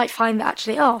 you might find that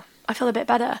actually, oh, I feel a bit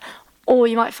better. Or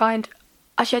you might find,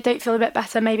 actually, I don't feel a bit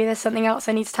better, maybe there's something else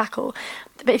I need to tackle.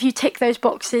 But if you tick those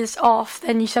boxes off,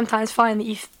 then you sometimes find that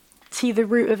you see the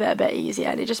root of it a bit easier,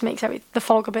 and it just makes the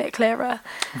fog a bit clearer.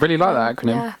 Really like that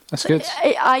acronym. Yeah. That's good.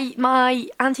 My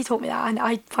auntie taught me that, and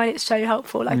I find it so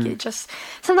helpful. Like it just,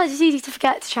 sometimes it's easy to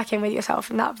forget to check in with yourself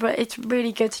and that, but it's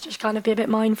really good to just kind of be a bit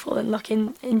mindful and look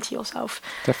into yourself.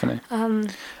 Definitely.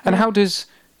 And is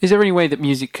there any way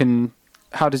that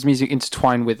how does music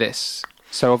intertwine with this?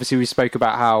 So obviously we spoke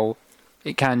about how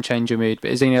it can change your mood,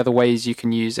 but is there any other ways you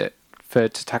can use it to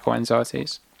tackle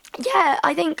anxieties? Yeah,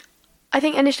 I think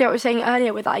initially what I was saying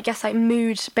earlier with that, I guess like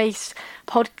mood-based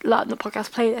not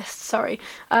podcast playlists, sorry,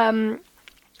 I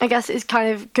guess is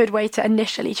kind of a good way to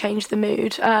initially change the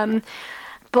mood.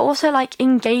 But also like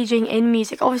engaging in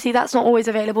music. Obviously that's not always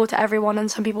available to everyone,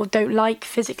 and some people don't like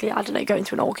physically, going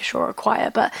to an orchestra or a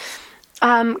choir, but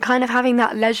kind of having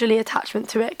that leisurely attachment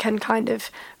to it can kind of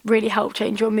really help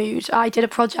change your mood. I did a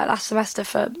project last semester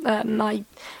for one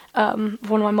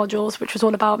of my modules, which was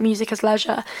all about music as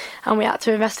leisure, and we had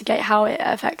to investigate how it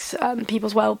affects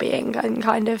people's well-being, and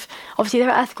kind of, obviously there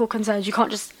are ethical concerns. You can't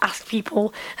just ask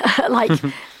people like,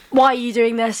 why are you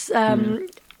doing this,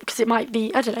 because it might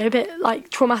be, I don't know, a bit like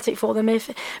traumatic for them,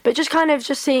 but just kind of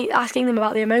asking them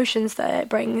about the emotions that it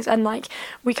brings. And like,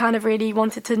 we kind of really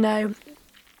wanted to know,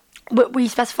 we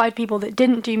specified people that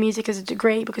didn't do music as a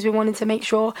degree because we wanted to make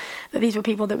sure that these were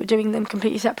people that were doing them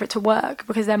completely separate to work,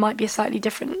 because there might be a slightly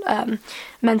different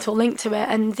mental link to it.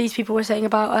 And these people were saying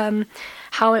about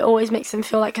how it always makes them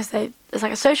feel like, because it's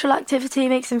like a social activity,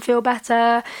 makes them feel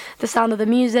better, the sound of the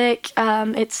music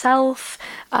itself,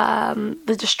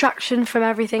 the distraction from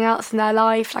everything else in their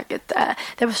life, like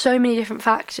there were so many different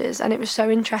factors, and it was so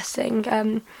interesting,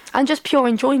 and just pure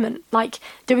enjoyment, like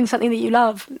doing something that you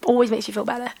love always makes you feel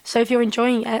better. So if you're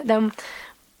enjoying it, then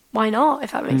why not,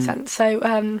 if that makes sense.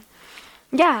 So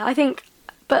yeah, I think,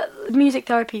 but music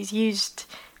therapy is used,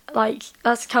 like,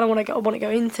 that's kind of what I want to go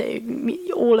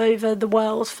into all over the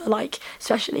world for, like,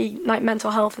 especially like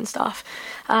mental health and stuff,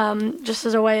 just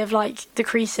as a way of like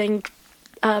decreasing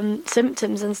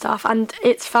symptoms and stuff. And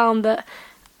it's found that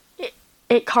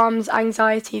it calms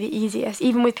anxiety the easiest,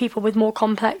 even with people with more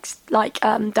complex like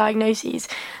diagnoses.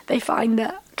 They find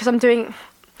that, because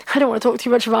I don't want to talk too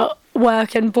much about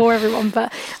work and bore everyone,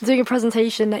 but I'm doing a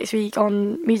presentation next week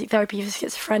on music therapy for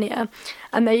schizophrenia,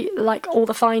 and they, like, all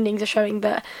the findings are showing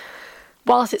that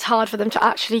whilst it's hard for them to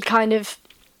actually kind of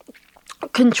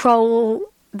control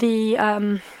the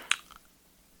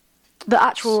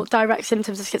actual direct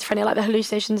symptoms of schizophrenia, like the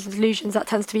hallucinations and delusions. That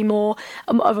tends to be more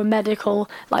of a medical,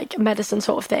 like medicine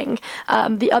sort of thing.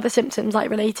 The other symptoms, like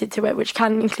related to it, which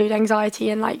can include anxiety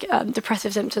and like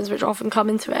depressive symptoms, which often come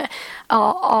into it,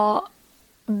 are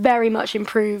very much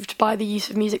improved by the use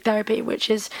of music therapy,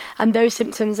 and those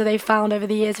symptoms that they've found over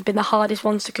the years have been the hardest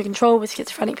ones to control with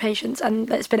schizophrenic patients, and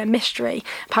it's been a mystery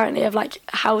apparently of like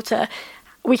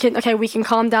we can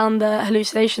calm down the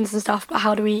hallucinations and stuff, but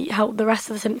how do we help the rest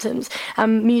of the symptoms?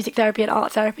 Music therapy and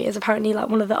art therapy is apparently like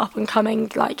one of the up and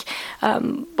coming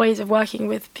ways of working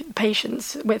with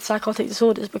patients with psychotic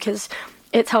disorders, because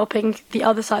it's helping the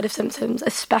other side of symptoms,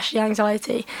 especially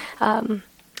anxiety.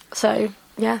 So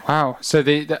yeah. Wow. So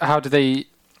do you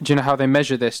know how they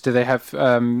measure this? Do they have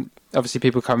obviously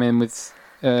people come in with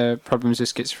problems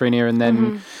with schizophrenia and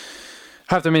then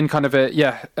have them in kind of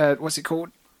what's it called?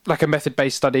 Like a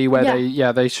method-based study where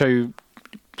they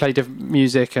play different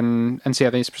music and see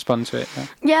how they respond to it.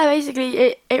 Yeah, basically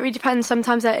it really depends.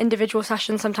 Sometimes they're individual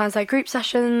sessions, sometimes they're group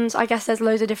sessions. I guess there's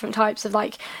loads of different types of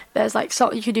there's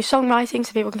you could do songwriting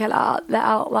so people can get let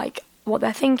out like what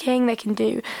they're thinking. They can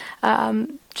do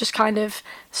just kind of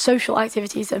social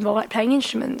activities that involve like playing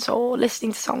instruments or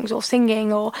listening to songs or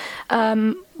singing or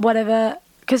whatever.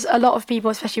 Because a lot of people,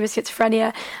 especially with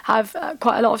schizophrenia, have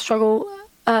quite a lot of struggle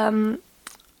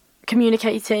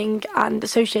communicating and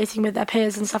associating with their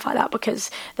peers and stuff like that, because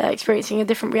they're experiencing a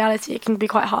different reality. It can be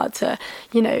quite hard to,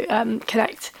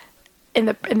 connect in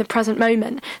the present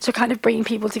moment. So kind of bringing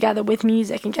people together with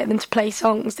music and getting them to play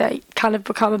songs, they kind of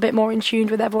become a bit more in tune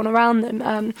with everyone around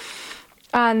them.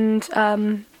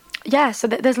 So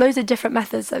there's loads of different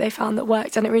methods that they found that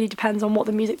worked, and it really depends on what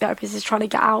the music therapist is trying to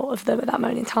get out of them at that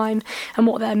moment in time and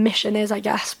what their mission is, I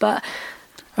guess. But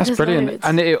that's brilliant. Loads.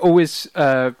 And it always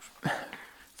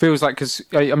feels like, because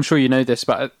I'm sure you know this,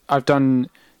 but I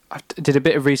did a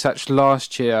bit of research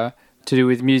last year to do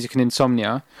with music and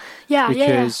insomnia.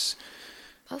 Because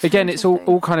again, it's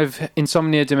all kind of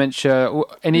insomnia, dementia, or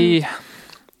any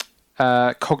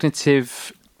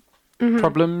cognitive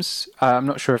problems. I'm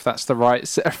not sure if that's the right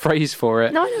phrase for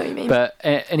it. No, I know what you mean. But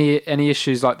any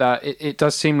issues like that, it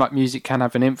does seem like music can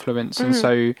have an influence. And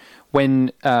so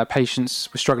when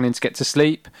patients were struggling to get to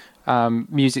sleep,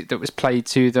 music that was played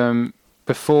to them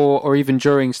before or even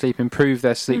during sleep improved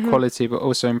their sleep quality, but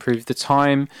also improved the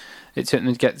time it took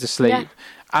them to get to sleep. Yeah.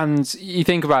 And you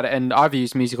think about it, and I've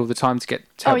used music all the time to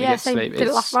help me get to sleep. Did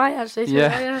it last night, actually.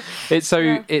 It's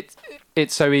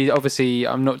so easy. Obviously,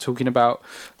 I'm not talking about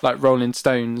like Rolling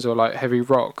Stones or like heavy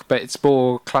rock, but it's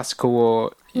more classical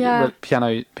or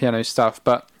piano stuff.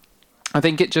 But I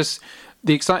think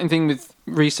the exciting thing with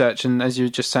research, and as you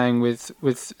were just saying with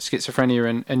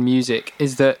schizophrenia and music,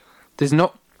 is that there's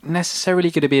not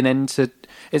necessarily going to be an end to.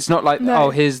 It's not like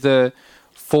here's the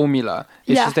formula.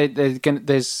 It's just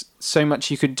there's so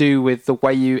much you could do with the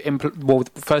way you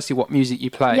firstly what music you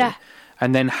play,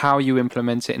 and then how you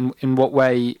implement it, in what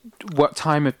way, what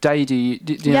time of day do you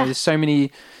know. There's so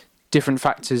many different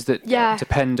factors that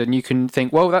depend, and you can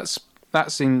think, well, that's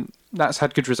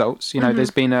had good results. There's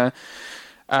been a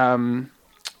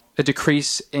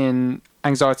decrease in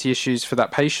anxiety issues for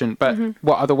that patient, but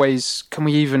what other ways can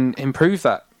we even improve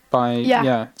that?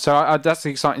 So that's the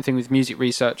exciting thing with music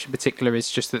research in particular,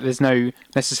 is just that there's no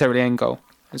necessarily end goal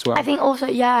as well. I think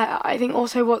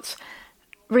also what's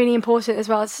really important as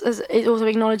well is also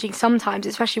acknowledging sometimes,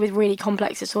 especially with really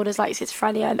complex disorders like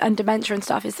schizophrenia and dementia and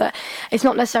stuff, is that it's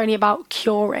not necessarily about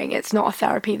curing. It's not a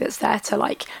therapy that's there to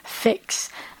like fix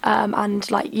and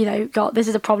like, God, this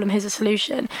is a problem, here's a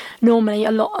solution. Normally,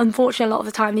 unfortunately, a lot of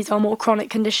the time these are more chronic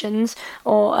conditions,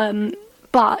 or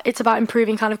but it's about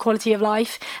improving kind of quality of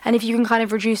life. And if you can kind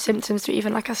of reduce symptoms to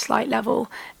even like a slight level,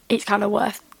 it's kind of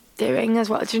worth doing as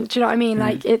well. Do you know what I mean?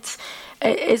 Like it's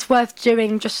worth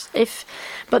doing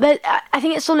but I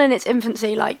think it's still in its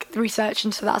infancy, like research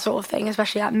into that sort of thing,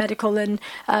 especially at medical and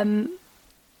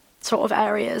sort of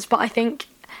areas. But I think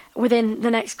within the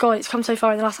next, it's come so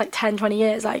far in the last like 10, 20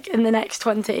 years, like in the next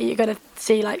 20, you're going to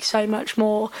see like so much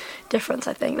more difference,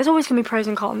 I think. There's always going to be pros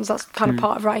and cons. That's kind of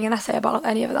part of writing an essay about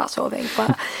any of that sort of thing.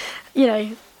 But,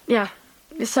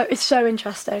 it's so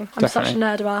interesting. I'm such a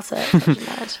nerd about it. Such a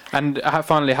nerd. And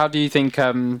finally, how do you think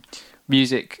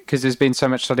music, because there's been so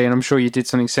much study, and I'm sure you did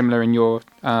something similar in your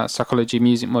psychology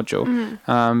music module,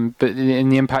 but in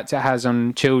the impact it has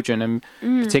on children, and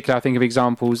particularly I think of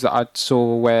examples that I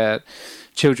saw where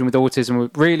children with autism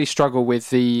would really struggle with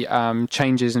the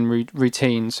changes in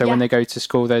routine. So when they go to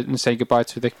school, they say goodbye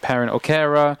to the parent or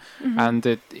carer,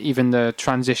 and even the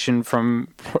transition from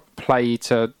play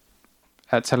to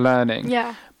learning.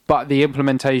 but the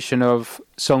implementation of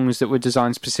songs that were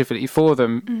designed specifically for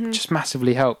them just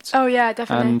massively helped. Oh yeah,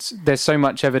 definitely. And there's so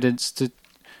much evidence to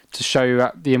show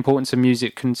the importance of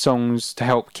music and songs to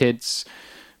help kids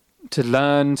to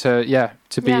learn,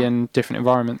 to be in different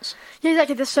environments. Yeah,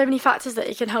 exactly. There's so many factors that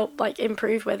it can help like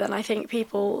improve with, and I think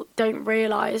people don't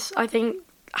realise,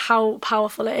 how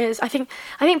powerful it is. I think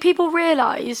people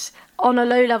realise on a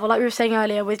low level, like we were saying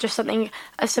earlier, with just something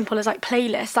as simple as like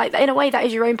playlists, like in a way that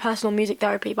is your own personal music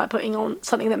therapy by putting on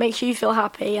something that makes you feel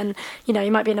happy, and you know,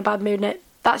 you might be in a bad mood and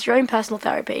that's your own personal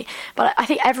therapy. But I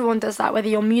think everyone does that, whether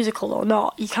you're musical or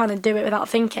not. You kind of do it without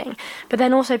thinking. But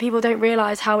then also people don't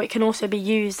realise how it can also be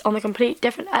used on the complete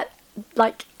different,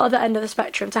 like other end of the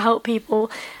spectrum to help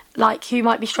people like who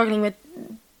might be struggling with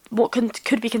what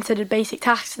could be considered basic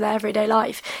tasks in their everyday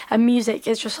life. And music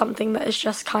is just something that has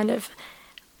just kind of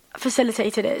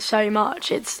facilitated it so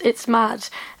much. It's mad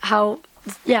how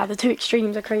the two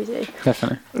extremes are crazy.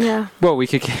 Definitely. Yeah. Well, we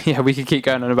could keep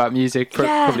going on about music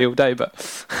probably all day,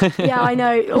 but yeah, I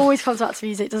know. It always comes back to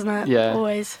music, doesn't it? Yeah.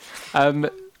 Always.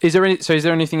 Is there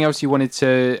anything else you wanted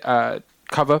to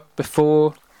cover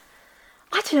before?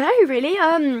 I don't know, really.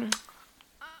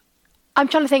 I'm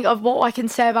trying to think of what I can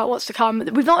say about what's to come.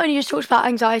 We've not only just talked about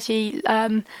anxiety.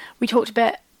 We talked a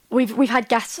bit. We've had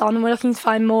guests on, and we're looking to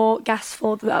find more guests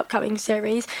for the upcoming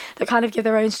series that kind of give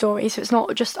their own stories. So it's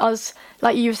not just us,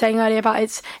 like you were saying earlier about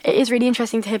it is really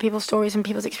interesting to hear people's stories and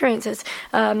people's experiences.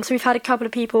 So we've had a couple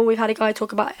of people. We've had a guy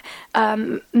talk about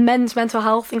men's mental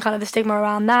health and kind of the stigma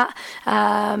around that,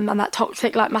 and that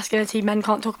toxic like masculinity. Men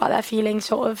can't talk about their feelings,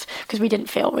 sort of, because we didn't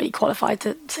feel really qualified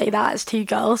to say that as two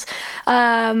girls.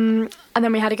 And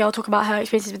then we had a girl talk about her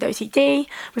experiences with OCD.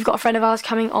 We've got a friend of ours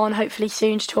coming on hopefully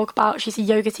soon to talk about, she's a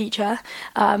yoga teacher.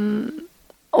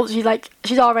 Also,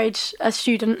 she's our age, a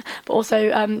student, but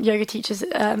also yoga teaches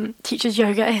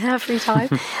yoga in her free time.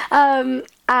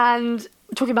 And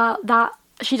talking about that,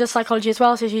 she does psychology as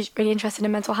well, so she's really interested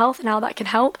in mental health and how that can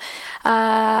help.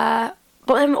 But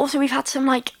then also we've had some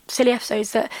like silly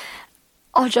episodes that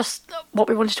are just what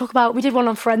we wanted to talk about. We did one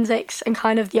on forensics and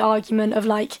kind of the argument of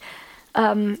like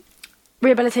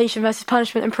rehabilitation versus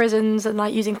punishment in prisons, and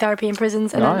like using therapy in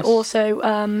prisons, and then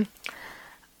also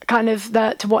kind of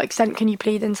to what extent can you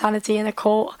plead insanity in a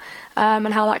court,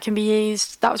 and how that can be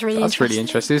used. That was really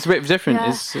interesting. It's a bit different. Yeah.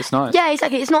 It's nice. Yeah,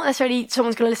 exactly. It's not necessarily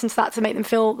someone's going to listen to that to make them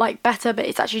feel like better, but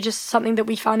it's actually just something that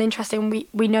we found interesting.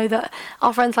 We know that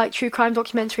our friends like true crime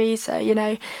documentaries,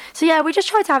 so yeah, we just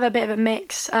try to have a bit of a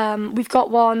mix. We've got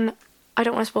one, I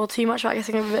don't want to spoil too much, but I guess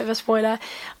I'm going to give a bit of a spoiler.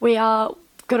 We are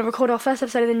going to record our first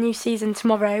episode of the new season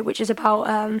tomorrow, which is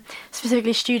about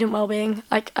specifically student wellbeing,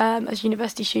 as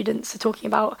university students, so talking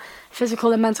about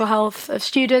physical and mental health of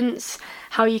students,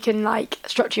 how you can like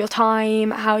structure your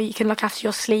time, how you can look after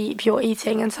your sleep, your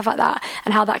eating and stuff like that,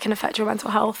 and how that can affect your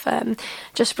mental health,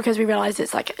 just because we realise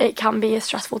it's like it can be a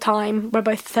stressful time. We're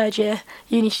both third year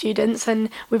uni students and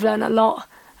we've learned a lot.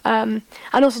 And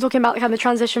also talking about the kind of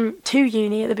transition to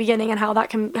uni at the beginning and how that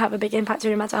can have a big impact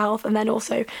on your mental health, and then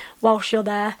also whilst you're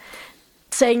there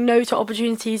saying no to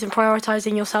opportunities and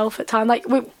prioritising yourself at time. Like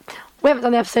we haven't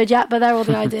done the episode yet, but they're all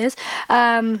the ideas.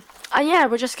 And yeah,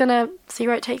 we're just gonna see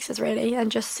where it takes us really,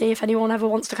 and just see if anyone ever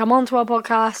wants to come on to our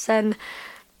podcast. And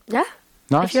yeah,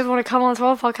 nice. If you ever want to come on to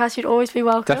our podcast, you'd always be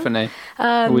welcome. Definitely.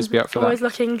 Always be up for always that.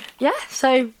 Always looking. Yeah,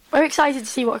 so we're excited to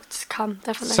see what's to come.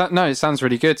 Definitely. No, it sounds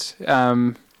really good.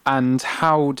 And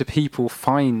how do people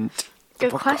find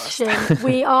Good question.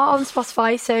 We are on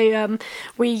Spotify, so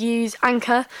we use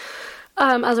Anchor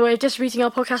as a way of distributing our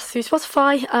podcast through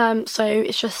Spotify. So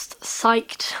it's just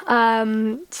Psyched.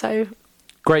 So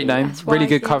great name, really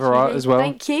good cover art as well.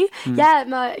 Thank you. Yeah,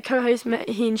 my co-host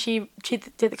she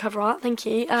did the cover art. Thank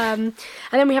you. And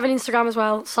then we have an Instagram as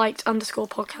well,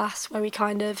 Psyched_podcast, where we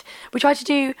try to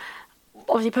do.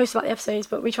 Obviously post about the episodes,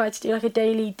 but we try to do like a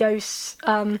daily dose.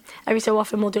 Every so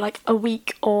often we'll do like a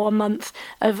week or a month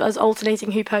of us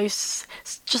alternating who posts,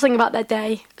 just thinking about their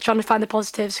day, trying to find the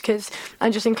positives,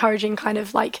 and just encouraging kind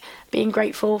of like being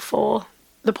grateful for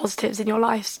the positives in your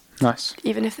lives. Nice.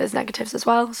 Even if there's negatives as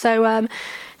well. So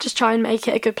just try and make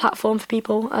it a good platform for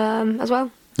people as well.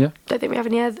 Yeah. Don't think we have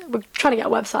any other. We're trying to get a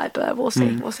website, but we'll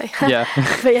see. We'll see. Yeah.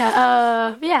 But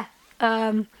yeah.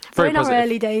 We're in our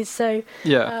early days, so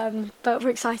yeah. But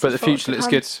we're excited. But the future looks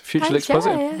good. Future looks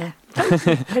positive.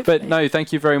 Yeah. But no,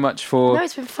 thank you very much for. No,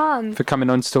 it's been fun for coming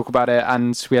on to talk about it,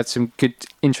 and we had some good,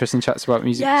 interesting chats about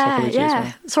music psychology as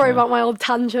well. Sorry about my old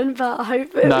tangent, but I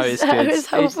hope it's good. It was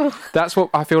helpful. That's what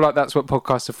I feel like. That's what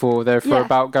podcasts are for. They're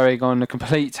about going on a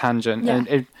complete tangent,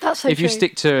 and that's so if true. you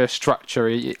stick to a structure,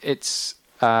 it's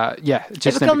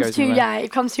just never goes anywhere. It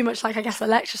becomes too much like, I guess, a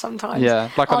lecture sometimes. Yeah,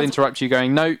 like I'll interrupt you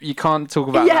going, no, you can't talk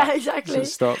about that. Yeah, exactly.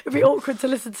 Just stop. It'd be awkward to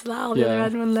listen to that on the other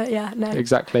end, wouldn't it? No.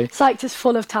 Exactly. Psyched is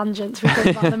full of tangents. We talk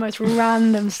about the most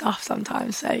random stuff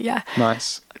sometimes, so yeah.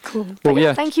 Nice. Cool.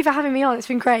 Well, thank you for having me on. It's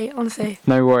been great, honestly.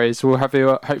 No worries. We'll have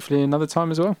you hopefully another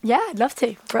time as well. Yeah, I'd love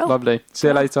to. Bro. Lovely. See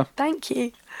you later. Thank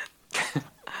you.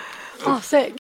 Oh, sick.